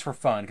mostly just for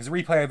fun because the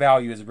replay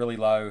value is really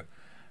low.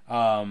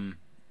 And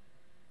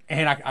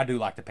I do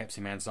like the Pepsi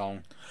Man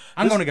song.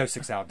 I'm going to go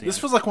 6 out of 10. This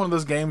feels like one of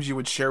those games you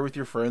would share with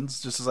your friends,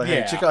 just as like, hey,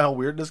 Yeah. check out how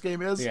weird this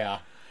game is. Yeah.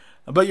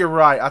 But you're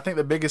right. I think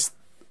the biggest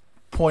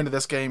point of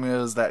this game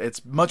is that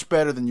it's much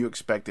better than you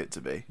expect it to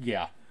be.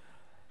 Yeah.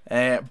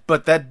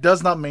 But that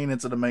does not mean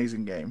it's an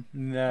amazing game.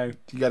 No.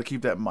 You got to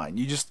keep that in mind.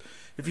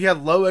 If you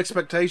had low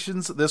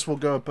expectations, this will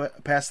go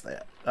past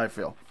that. I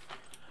feel.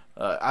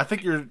 I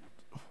think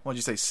what'd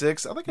you say,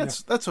 6? I think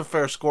that's a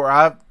fair score.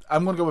 I'm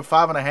going to go with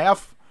 5.5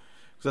 because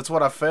that's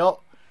what I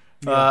felt.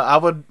 Yeah.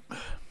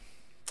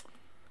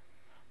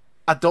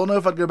 I don't know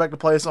if I'd go back to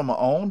play this on my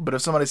own, but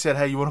if somebody said,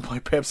 "Hey, you want to play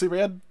Pepsi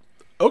Man?"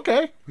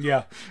 Okay,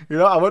 Yeah.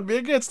 I wouldn't be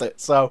against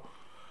it. So,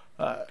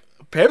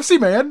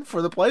 Pepsi Man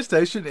for the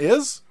PlayStation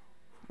is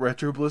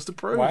Retro Bliss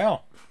approved.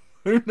 Wow.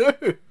 Who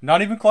knew?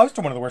 Not even close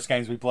to one of the worst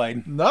games we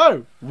played.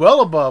 No,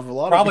 well above a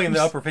lot. Probably of in the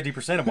games. upper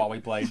 50% of what we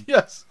played.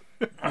 Yes,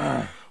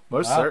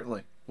 most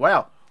certainly.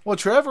 Wow. Well,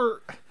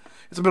 Trevor,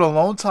 it's been a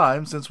long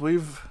time since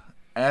we've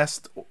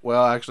asked.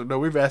 Well, actually, no,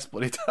 we've asked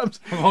plenty of times.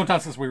 A long time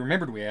since we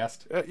remembered we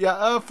asked.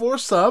 For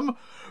some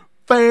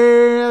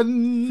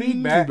fan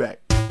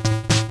Feedback.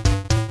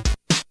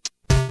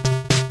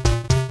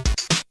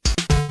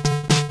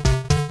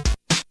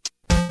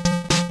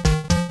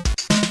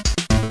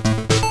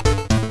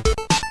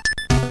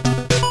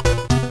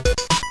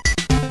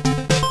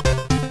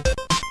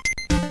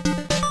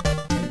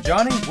 And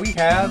Johnny, we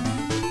have,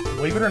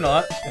 believe it or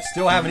not,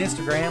 still have an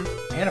Instagram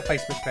and a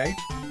Facebook page.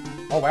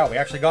 Oh wow, we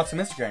actually got some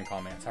Instagram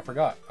comments. I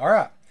forgot. All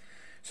right.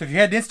 So if you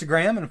head to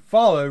Instagram and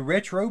follow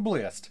Retro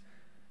Bliss,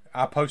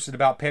 I posted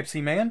about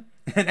Pepsi Man,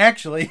 and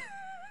actually,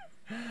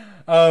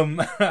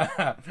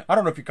 I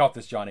don't know if you caught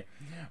this, Johnny,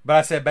 but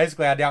I said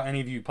basically I doubt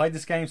any of you played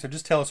this game, so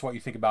just tell us what you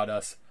think about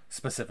us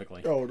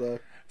specifically. Oh no.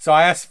 So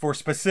I asked for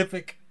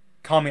specific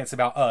comments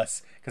about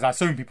us because I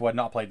assumed people had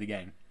not played the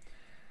game.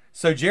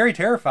 So Jerry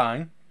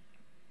Terrifying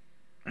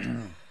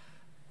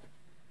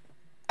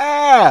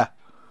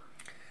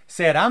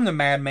said, "I'm the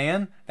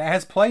madman that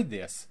has played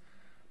this,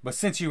 but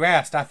since you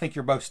asked, I think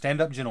you're both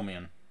stand-up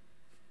gentlemen."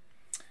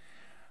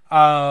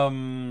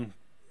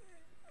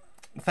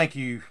 Thank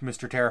you,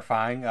 Mr.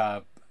 Terrifying.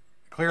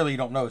 Clearly you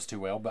don't know us too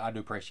well, but I do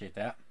appreciate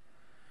that.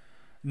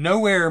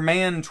 Nowhere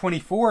Man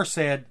 24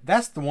 said,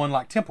 "That's the one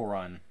like Temple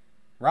Run,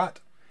 right?"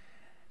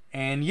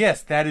 And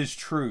yes, that is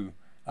true.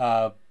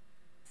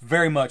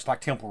 Very much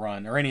like Temple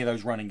Run or any of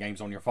those running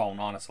games on your phone,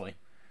 honestly.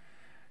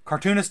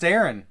 Cartoonist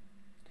Aaron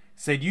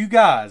said, "You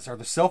guys are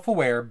the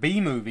self-aware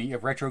B-movie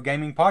of retro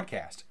gaming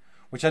podcast,"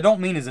 which I don't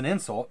mean as an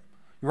insult.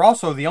 You're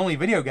also the only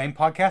video game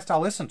podcast I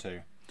listen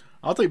to.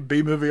 I'll take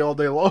B movie all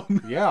day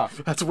long. Yeah.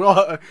 That's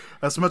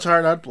much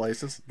higher than I'd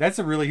places. That's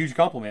a really huge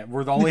compliment.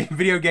 We're the only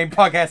video game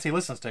podcast he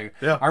listens to.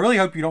 Yeah. I really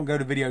hope you don't go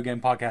to video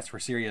game podcasts for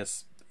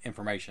serious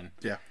information.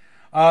 Yeah.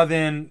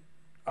 Then,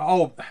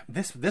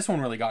 this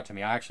one really got to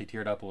me. I actually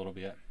teared up a little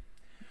bit.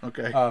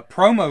 Okay.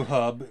 Promo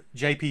Hub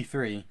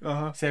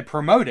JP3 said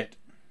promote it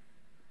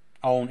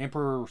on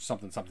Emperor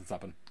something.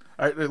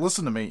 All right,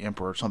 listen to me,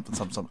 Emperor,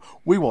 something.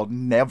 We will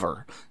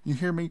never, you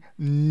hear me,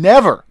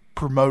 never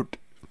promote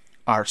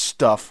our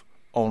stuff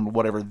on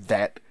whatever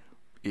that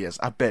is.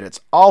 I bet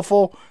it's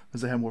awful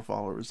because they have more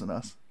followers than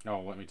us.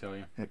 Oh, let me tell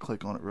you. Yeah,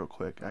 click on it real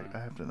quick. I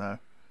have to know.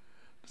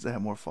 Does they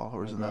have more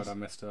followers than us? I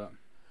messed up.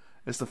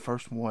 It's the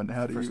first one.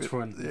 How do First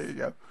one. There you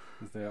go.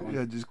 Is that one?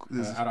 Yeah, just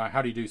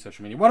how do you do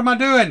social media? What am I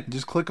doing?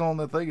 just click on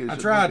the thing. I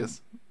tried. All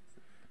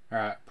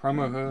right,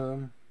 Promo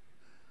Hub.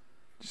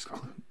 Just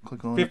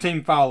click on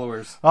 15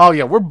 followers. Oh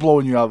yeah, we're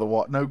blowing you out of the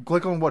water. No,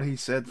 click on what he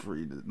said for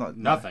you.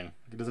 Nothing.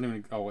 It doesn't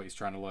even. Oh wait, he's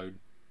trying to load.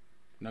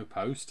 No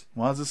post.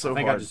 Why is this so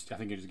hard? I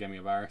think you just gave me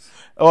a virus.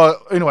 Oh,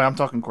 anyway, I'm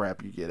talking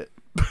crap. You get it.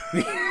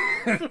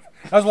 That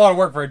was a lot of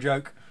work for a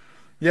joke.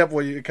 Yep.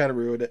 Well, you kind of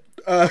ruined it.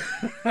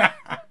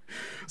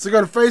 So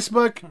go to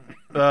Facebook,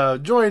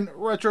 join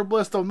Retro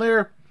Bliss on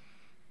there,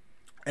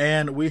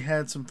 and we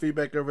had some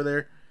feedback over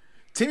there.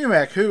 Timmy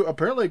Mac, who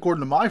apparently,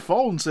 according to my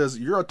phone, says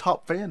you're a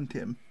top fan,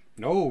 Tim.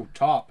 No,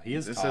 top. He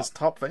is It top. says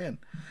top fan.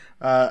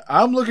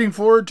 I'm looking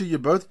forward to you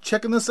both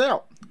checking this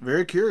out.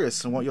 Very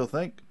curious on what you'll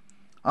think.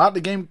 I like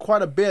the game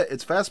quite a bit.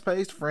 It's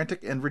fast-paced,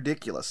 frantic, and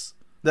ridiculous.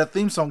 That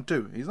theme song,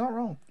 too. He's not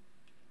wrong.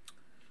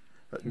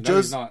 No,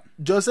 he's not.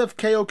 Joseph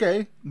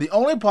KOK, the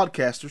only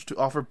podcasters to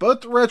offer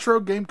both retro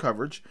game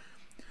coverage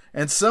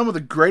and some of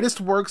the greatest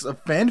works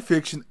of fan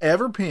fiction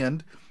ever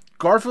penned,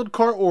 Garfield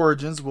Kart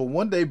Origins will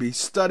one day be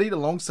studied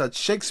alongside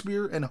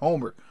Shakespeare and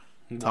Homer.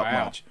 Top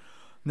notch.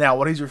 Now,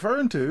 what he's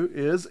referring to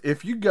is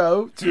if you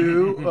go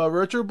to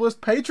Retro Bliss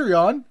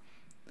Patreon,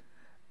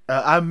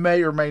 I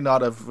may or may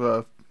not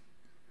have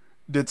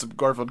did some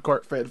Garfield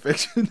Kart fan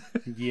fiction.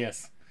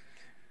 Yes.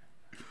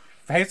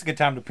 Hey, it's a good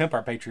time to pimp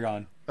our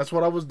Patreon. That's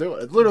what I was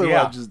doing. It's literally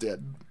what I just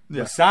did.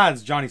 Yeah.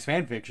 Besides Johnny's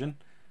fan fiction,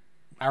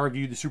 I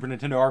reviewed the Super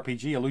Nintendo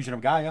RPG Illusion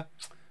of Gaia.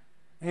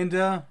 And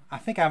I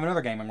think I have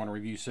another game I'm going to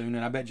review soon.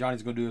 And I bet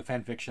Johnny's going to do a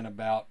fan fiction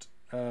about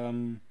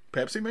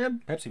Pepsi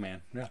Man? Pepsi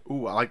Man. Yeah.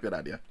 Ooh, I like that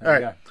idea.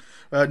 There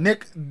All right.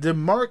 Nick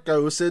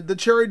DeMarco said the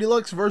Cherry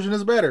Deluxe version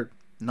is better.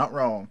 Not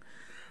wrong.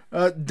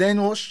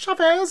 Daniel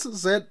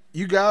Chavez said,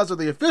 you guys are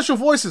the official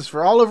voices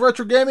for all of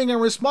retro gaming and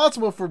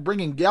responsible for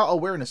bringing gout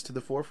awareness to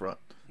the forefront.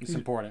 It's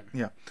important.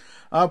 Yeah.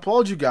 I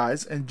applaud you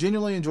guys and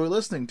genuinely enjoy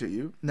listening to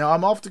you. Now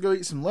I'm off to go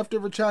eat some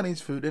leftover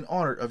Chinese food in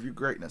honor of your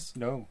greatness.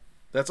 No.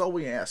 That's all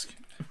we ask.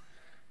 Well,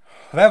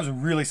 that was a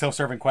really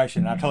self-serving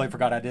question. I totally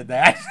forgot I did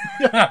that.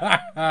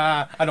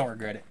 I don't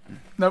regret it.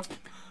 Nope.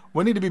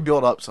 We need to be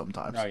built up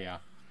sometimes. Oh,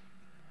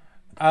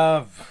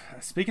 yeah.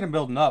 Speaking of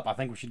building up, I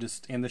think we should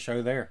just end the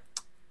show there.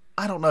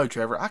 I don't know,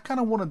 Trevor. I kind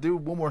of want to do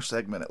one more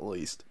segment at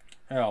least.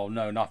 Oh,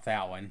 no, not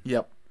that one.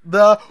 Yep.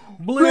 The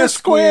Bliss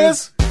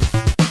Quiz.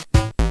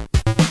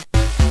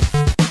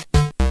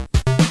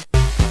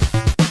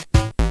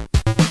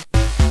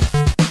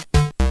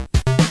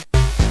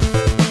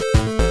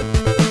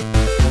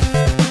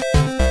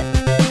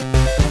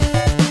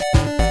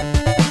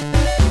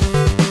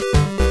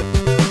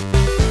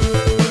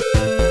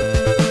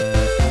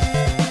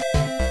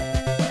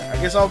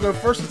 I'll go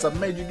first since I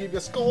made you give you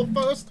a skull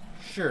first.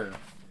 Sure.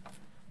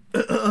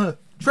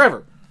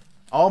 Trevor,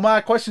 all my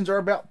questions are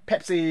about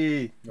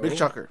Pepsi. Big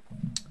shocker.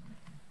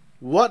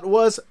 What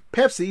was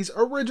Pepsi's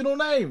original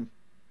name?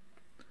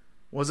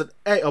 Was it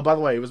A? Oh, by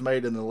the way, it was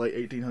made in the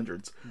late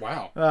 1800s.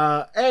 Wow.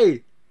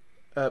 A.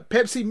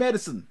 Pepsi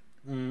Medicine.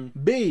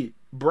 B.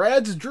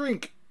 Brad's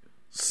Drink.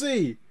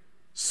 C.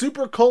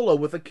 Super Cola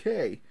with a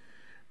K.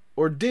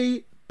 Or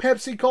D.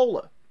 Pepsi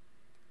Cola.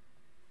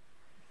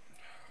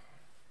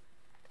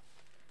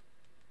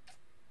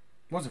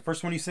 What was the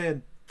first one you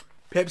said?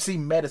 Pepsi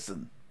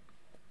Medicine.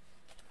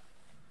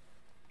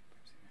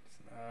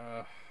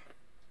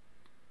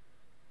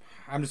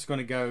 I'm just going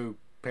to go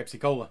Pepsi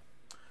Cola.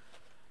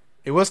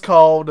 It was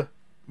called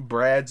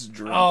Brad's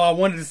Drink. Oh, I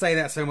wanted to say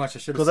that so much I should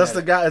have said because that's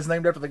the guy. It's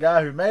named after the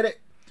guy who made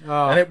it.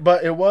 Oh.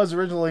 But it was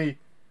originally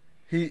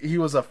he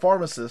was a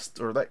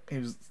pharmacist, or that he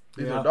was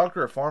either a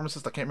doctor or a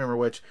pharmacist. I can't remember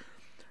which.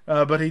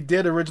 But he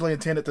did originally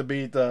intend it to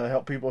be to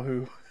help people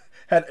who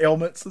had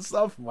ailments and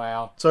stuff.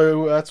 Wow.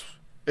 So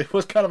it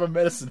was kind of a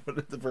medicine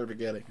at the very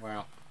beginning.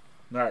 Wow.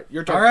 All right,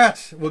 your turn. All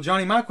right. Well,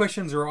 Johnny, my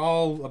questions are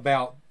all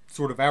about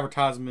sort of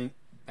advertisements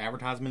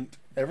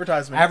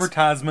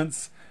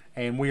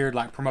and weird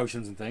like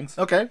promotions and things.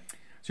 Okay.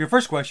 So your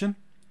first question,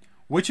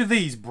 which of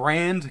these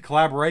brand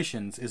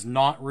collaborations is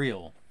not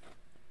real?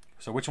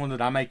 So which one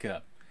did I make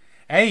up?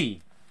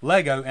 A,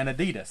 Lego and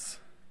Adidas.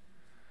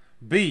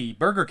 B,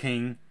 Burger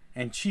King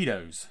and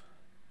Cheetos.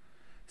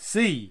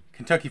 C,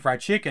 Kentucky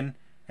Fried Chicken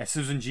and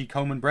Susan G.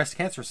 Komen Breast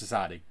Cancer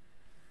Society.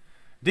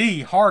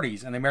 D,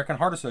 Hardee's and the American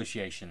Heart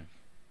Association.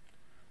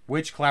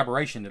 Which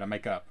collaboration did I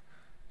make up?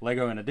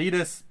 Lego and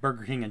Adidas,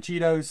 Burger King and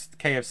Cheetos,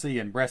 KFC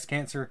and breast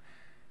cancer,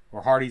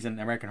 or Hardee's and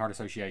the American Heart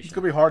Association? It's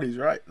going to be Hardee's,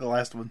 right? The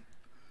last one.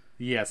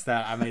 Yes,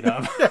 that I made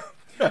up.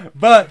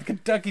 But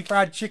Kentucky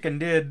Fried Chicken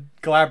did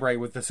collaborate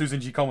with the Susan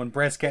G. Komen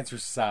Breast Cancer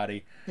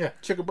Society. Yeah,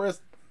 chicken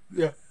breast.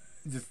 Yeah.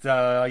 Just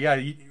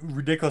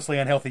ridiculously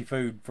unhealthy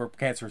food for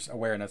cancer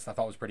awareness. I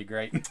thought was pretty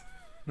great.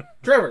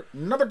 Trevor,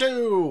 number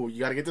 2. You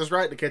got to get this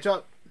right to catch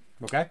up.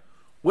 Okay.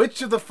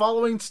 Which of the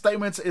following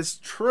statements is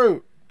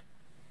true?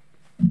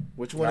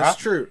 Which one is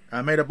true?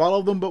 I made up all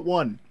of them but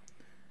one.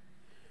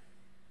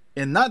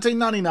 In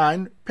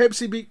 1999,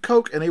 Pepsi beat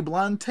Coke in a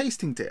blind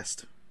tasting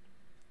test.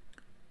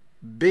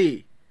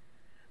 B.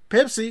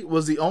 Pepsi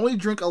was the only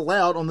drink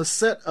allowed on the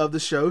set of the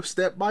show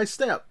Step by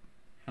Step.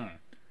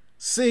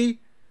 C.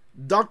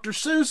 Dr.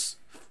 Seuss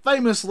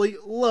famously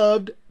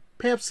loved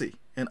Pepsi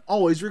and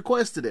always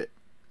requested it.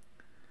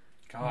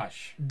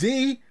 Gosh.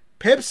 D.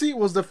 Pepsi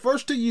was the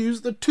first to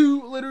use the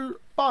 2-liter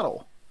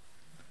bottle.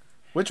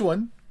 Which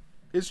one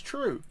is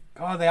true?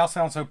 God, they all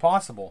sound so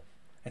possible.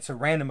 It's so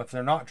random if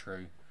they're not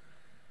true.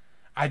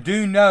 I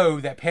do know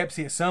that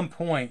Pepsi at some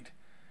point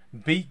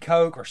beat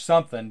Coke or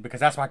something because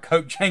that's why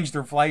Coke changed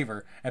their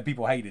flavor and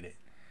people hated it.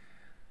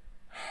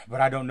 But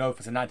I don't know if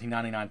it's a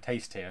 1999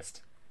 taste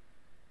test.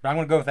 But I'm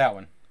going to go with that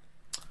one.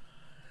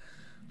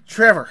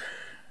 Trevor,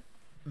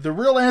 the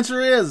real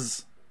answer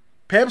is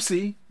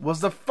Pepsi was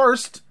the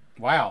first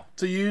Wow.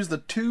 to use the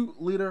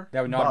 2-liter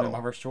That would not have bottle. been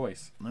my first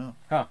choice. No.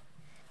 Huh.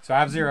 So I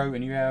have 0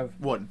 and you have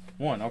 1.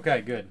 1.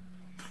 Okay, good.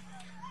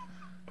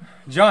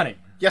 Johnny,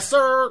 Yes,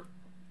 sir.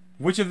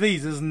 which of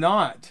these is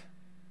not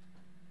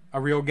a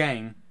real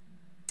game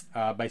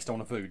based on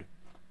a food?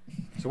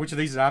 So which of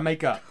these did I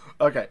make up?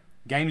 Okay.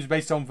 Games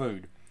based on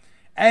food.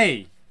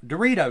 A.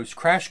 Doritos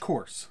Crash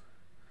Course.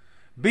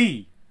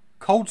 B.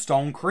 Cold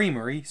Stone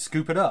Creamery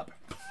Scoop It Up.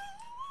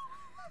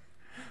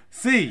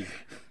 C.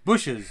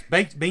 Bush's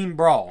Baked Bean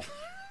Brawl.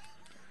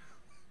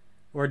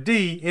 Or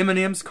D.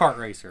 M&M's Kart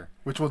Racer.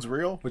 Which one's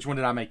real? Which one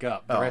did I make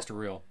up? The Oh. rest are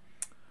real.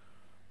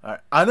 All right.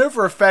 I know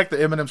for a fact that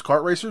M&M's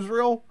Kart Racer is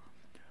real.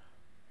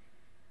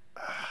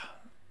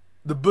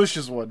 The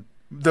Bush's one,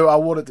 though I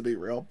want it to be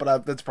real,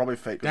 but that's probably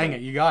fake. Dang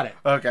it, you got it.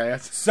 Okay.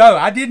 That's... So,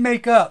 I did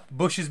make up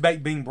Bush's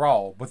Baked Bean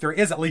Brawl, but there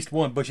is at least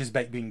one Bush's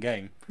Baked Bean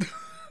game.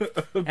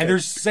 And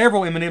there's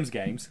several M&M's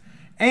games.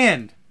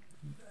 And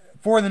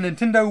for the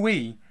Nintendo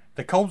Wii,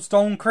 the Cold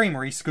Stone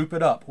Creamery Scoop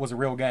It Up was a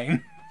real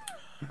game.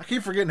 I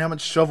keep forgetting how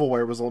much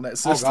shovelware was on that Oh,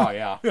 system. God,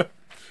 yeah.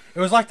 It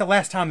was like the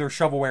last time there was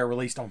shovelware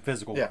released on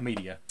physical Yeah.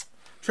 media.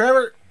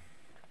 Trevor,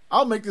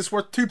 I'll make this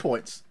worth 2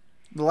 points.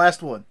 The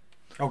last one.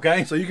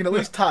 Okay? So you can at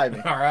least tie me.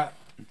 All right.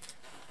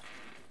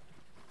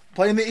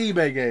 Playing the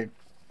eBay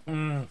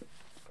game.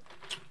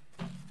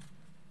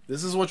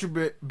 This is what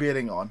you're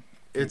bidding on.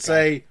 It's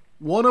a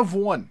 1 of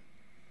 1.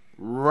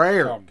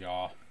 Rare. Oh,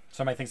 God.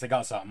 Somebody thinks they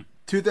got something.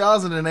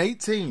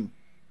 2018.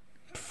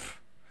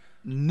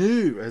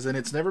 New, as in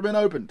it's never been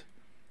opened.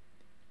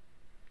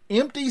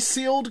 Empty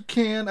sealed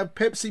can of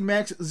Pepsi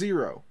Max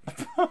Zero.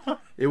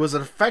 It was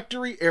a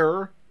factory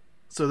error,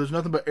 so there's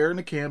nothing but air in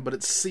the can, but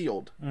it's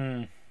sealed.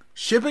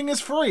 Shipping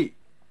is free.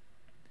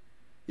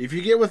 If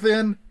you get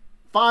within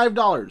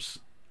 $5,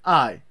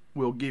 I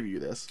will give you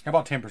this. How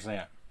about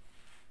 10%?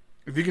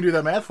 If you can do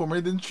that math for me,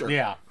 then sure.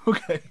 Yeah.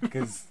 Okay.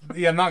 Because,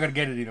 I'm not going to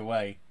get it either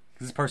way.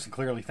 Because this person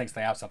clearly thinks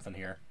they have something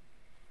here.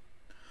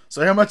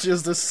 So how much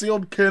is this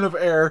sealed can of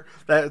air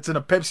that's in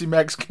a Pepsi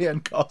Max can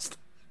cost?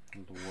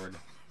 Lord.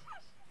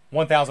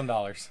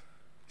 $1,000.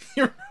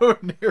 You're nowhere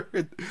near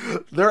it.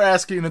 They're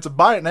asking, and to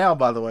buy it now,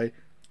 by the way,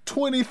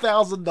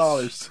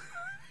 $20,000.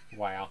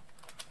 Wow.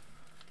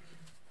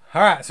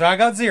 All right, so I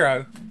got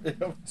 0.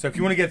 So if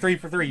you want to get 3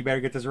 for 3, you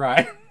better get this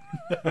right.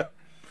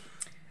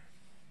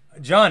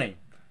 Johnny,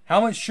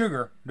 how much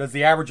sugar does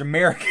the average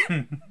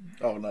American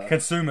Oh, no.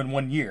 consume in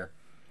 1 year?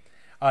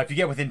 If you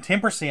get within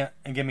 10%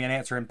 and give me an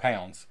answer in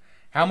pounds,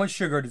 how much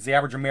sugar does the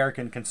average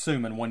American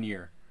consume in 1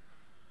 year?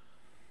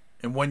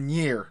 In 1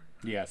 year.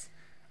 Yes.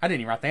 I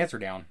didn't even write the answer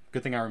down.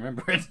 Good thing I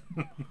remember it.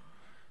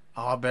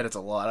 Oh, I bet it's a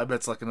lot. I bet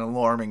it's like an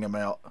alarming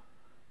amount.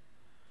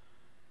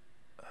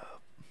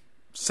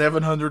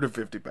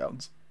 750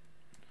 pounds.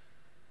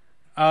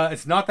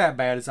 It's not that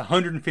bad. It's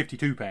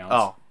 152 pounds.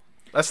 Oh,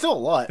 that's still a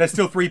lot. That's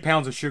still 3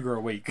 pounds of sugar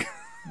a week.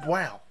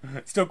 Wow.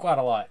 Still quite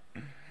a lot.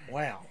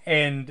 Wow.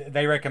 And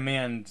they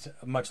recommend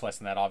much less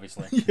than that,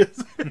 obviously.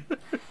 Yes.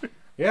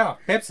 Yeah,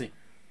 Pepsi.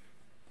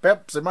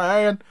 Pepsi,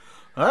 man.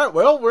 All right,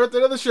 well, we're at the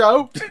end of the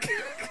show.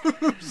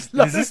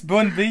 Does this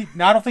one beat?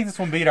 No, I don't think this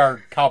one beat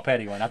our Kyle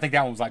Petty one. I think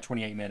that one was like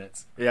 28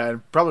 minutes. Yeah,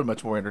 and probably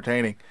much more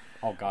entertaining.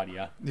 Oh, God,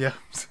 yeah. Yeah.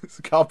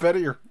 Kyle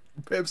Petty or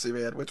Pepsi,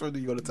 man? Which one are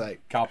you going to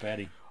take? Kyle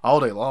Petty. All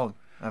day long.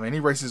 I mean, he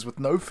races with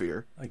no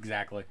fear.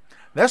 Exactly.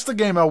 That's the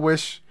game I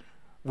wish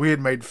we had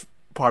made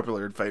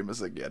popular and famous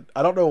again.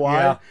 I don't know why.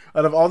 Yeah.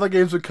 Out of all the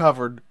games we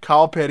covered,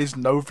 Kyle Petty's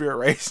No Fear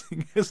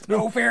Racing is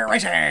No Fair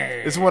Racing!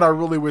 It's one I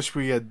really wish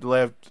we had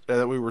left,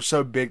 that we were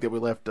so big that we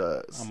left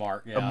a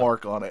mark, yeah. a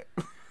mark on it.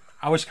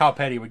 I wish Kyle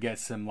Petty would get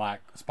some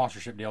like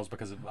sponsorship deals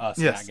because of us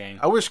in Yes. that game.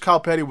 I wish Kyle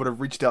Petty would have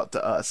reached out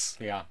to us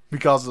Yeah.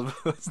 because of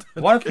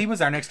What if he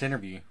was our next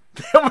interview?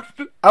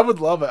 I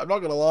would love it. I'm not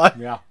going to lie.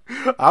 Yeah.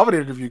 I would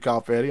interview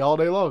Kyle Petty all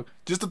day long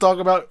just to talk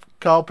about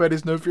Kyle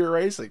Petty's No Fear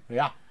Racing.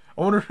 Yeah.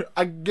 I wonder.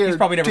 I guarantee He's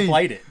probably never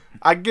played it.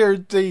 I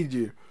guarantee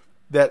you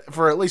that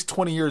for at least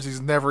 20 years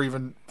he's never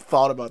even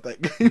thought about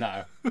that game.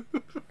 No.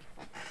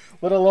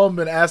 Let alone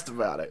been asked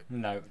about it.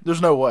 No.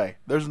 There's no way.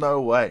 There's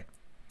no way.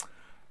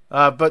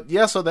 But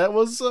yeah, so that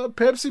was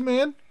Pepsi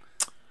Man.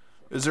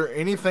 Is there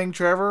anything,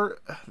 Trevor,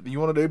 you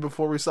want to do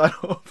before we sign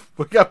off?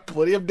 We got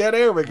plenty of dead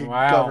air we can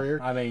cover here.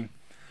 I mean,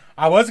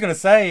 I was going to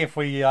say if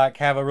we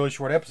have a really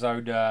short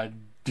episode,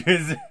 do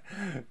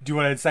you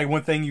want to say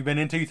one thing you've been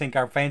into you think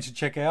our fans should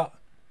check out?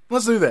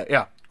 Let's do that.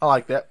 Yeah, I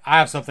like that. I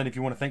have something if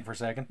you want to think for a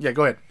second. Yeah,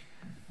 go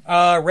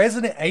ahead.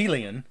 Resident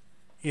Alien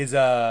is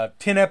a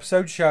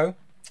 10-episode show.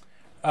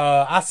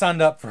 I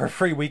signed up for a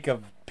free week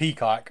of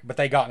Peacock, but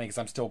they got me because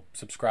I'm still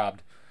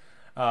subscribed.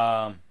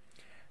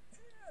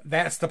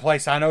 That's the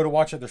place I know to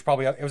watch it.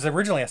 It was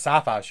originally a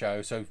sci-fi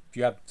show, so if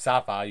you have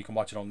sci-fi, you can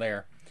watch it on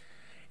there.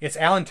 It's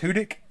Alan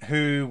Tudyk,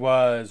 who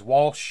was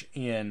Walsh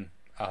in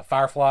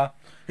Firefly.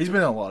 He's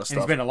been in a lot of stuff.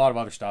 And he's been in a lot of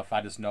other stuff.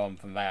 I just know him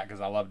from that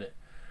because I loved it.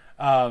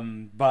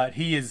 But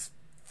he is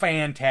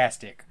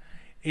fantastic.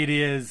 It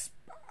is,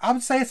 I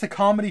would say it's a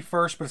comedy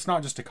first, but it's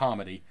not just a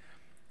comedy.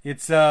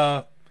 It's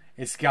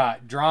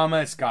got drama.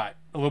 It's got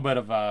a little bit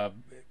of a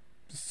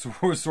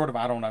sort of,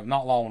 I don't know,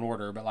 not Law and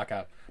Order, but like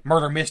a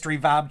murder mystery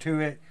vibe to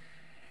it.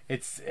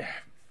 It's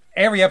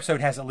every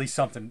episode has at least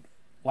something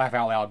laugh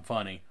out loud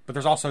funny, but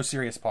there's also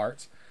serious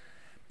parts,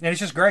 and it's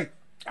just great.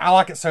 I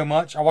like it so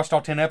much. I watched all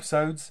 10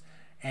 episodes,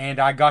 and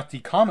I got the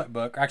comic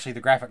book, actually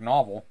the graphic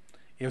novel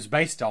it was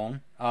based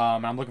on.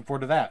 I'm looking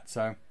forward to that,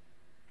 so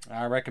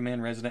I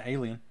recommend Resident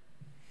Alien.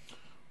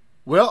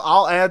 Well,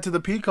 I'll add to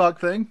the Peacock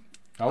thing.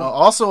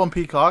 Also on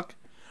Peacock,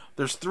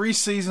 there's 3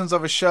 seasons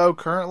of a show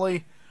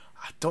currently.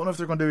 I don't know if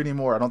they're going to do any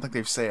more. I don't think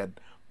they've said.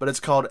 But it's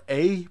called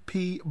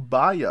AP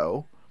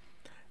Bio.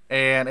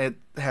 And it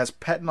has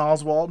Patton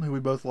Oswalt, who we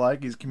both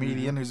like. He's a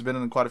comedian who's been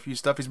in quite a few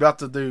stuff. He's about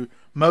to do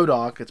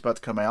MODOK. It's about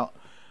to come out.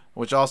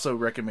 Which I also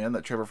recommend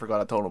that Trevor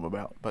forgot I told him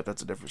about. But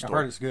that's a different story. I've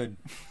heard it's good.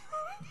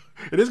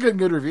 It is getting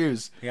good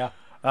reviews. Yeah.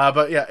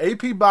 But yeah,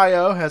 AP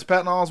Bio has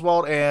Patton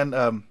Oswalt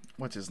and,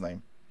 what's his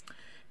name?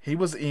 He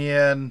was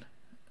in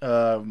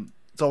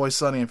It's Always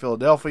Sunny in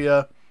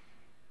Philadelphia.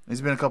 He's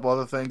been in a couple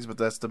other things, but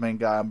that's the main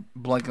guy. I'm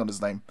blanking on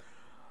his name.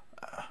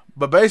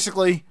 But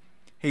basically,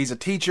 he's a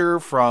teacher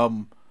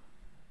from,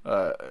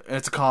 and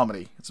it's a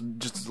comedy. It's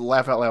just a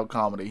laugh out loud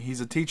comedy. He's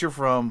a teacher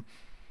from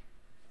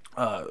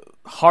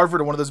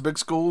Harvard, or one of those big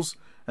schools,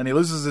 and he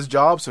loses his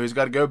job, so he's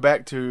got to go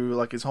back to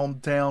like his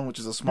hometown, which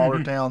is a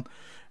smaller town,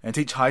 and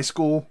teach high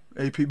school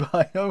AP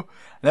Bio. And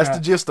that's the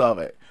gist of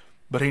it.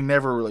 But he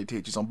never really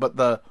teaches them. But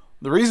the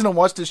reason to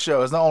watch this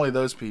show is not only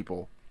those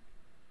people,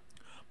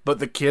 but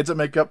the kids that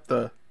make up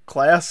the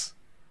class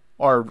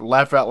are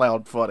laugh out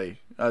loud funny.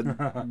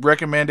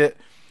 Recommend it.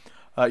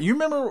 You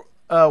remember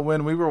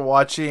when we were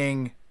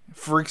watching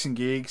Freaks and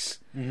Geeks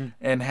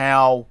and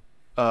how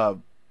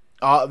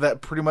that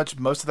pretty much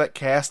most of that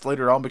cast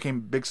later on became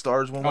big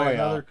stars one way or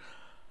another?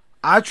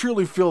 I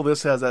truly feel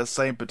this has that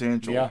same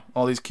potential. Yeah.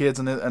 All these kids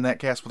in that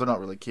cast, well, they're not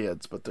really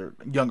kids, but they're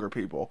younger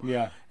people.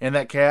 Yeah. In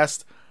that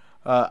cast,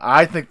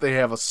 I think they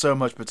have so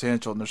much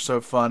potential, and they're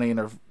so funny, and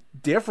they're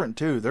different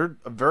too. They're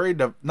very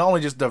not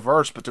only just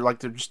diverse, but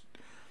they're just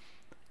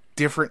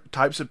different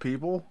types of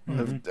people.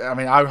 I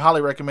mean, I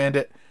highly recommend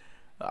it.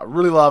 I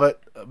really love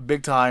it,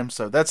 big time.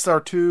 So that's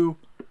our 2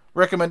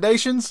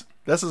 recommendations.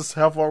 This is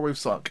how far we've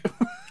sunk.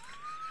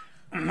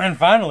 And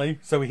finally,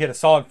 so we hit a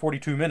solid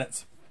 42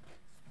 minutes.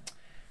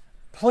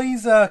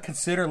 Please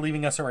consider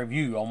leaving us a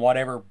review on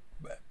whatever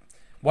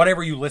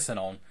you listen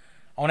on.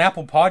 On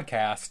Apple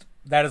Podcast,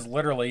 that is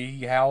literally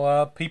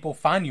how people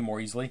find you more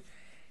easily.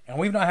 And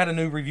we've not had a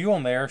new review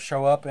on there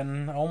show up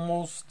in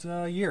almost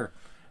a year.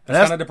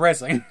 That's kind of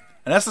depressing.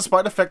 And that's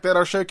despite the fact that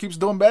our show keeps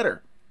doing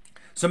better.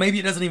 So maybe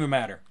it doesn't even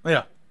matter.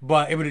 Yeah.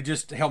 But it would have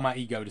just helped my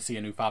ego to see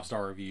a new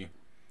 5-star review.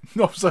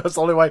 No, so that's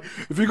the only way.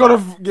 If you're going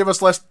to give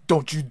us less,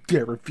 don't you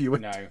dare review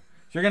it. No. If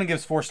you're going to give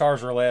us 4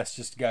 stars or less,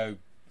 just go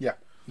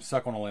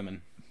suck on a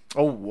lemon.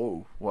 Oh,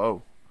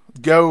 whoa.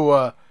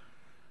 Go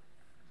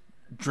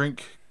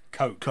drink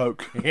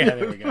Coke. Yeah,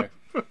 there we go.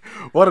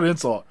 What an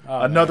insult.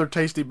 Oh, Another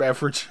tasty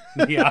beverage.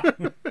 Yeah.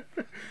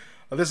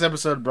 This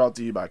episode brought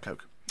to you by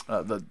Coke,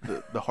 the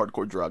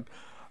hardcore drug.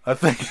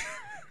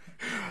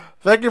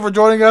 Thank you for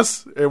joining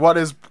us in what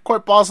is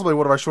quite possibly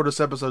one of our shortest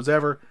episodes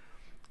ever.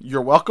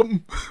 You're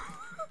welcome.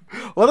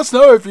 Let us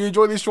know if you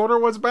enjoy these shorter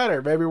ones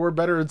better. Maybe we're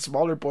better in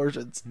smaller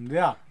portions.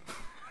 Yeah.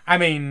 I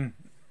mean,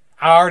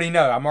 I already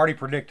know. I'm already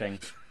predicting.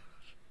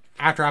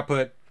 After I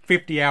put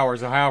 50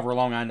 hours, or however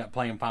long I end up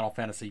playing Final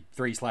Fantasy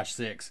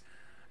 3/6,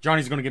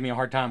 Johnny's going to give me a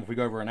hard time if we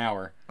go over an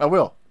hour. I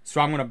will.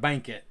 So I'm going to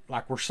bank it.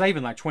 Like, we're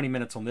saving like 20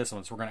 minutes on this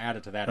one, so we're going to add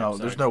it to that episode. No,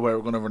 there's no way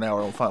we're going over an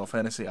hour on Final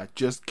Fantasy. I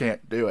just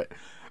can't do it.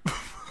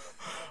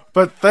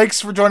 But thanks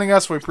for joining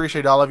us. We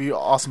appreciate all of you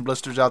awesome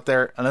blisters out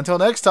there. And until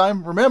next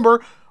time,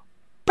 remember,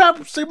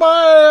 Pepsi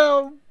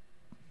Man!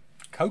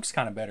 Coke's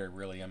kind of better,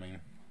 really. I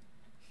mean...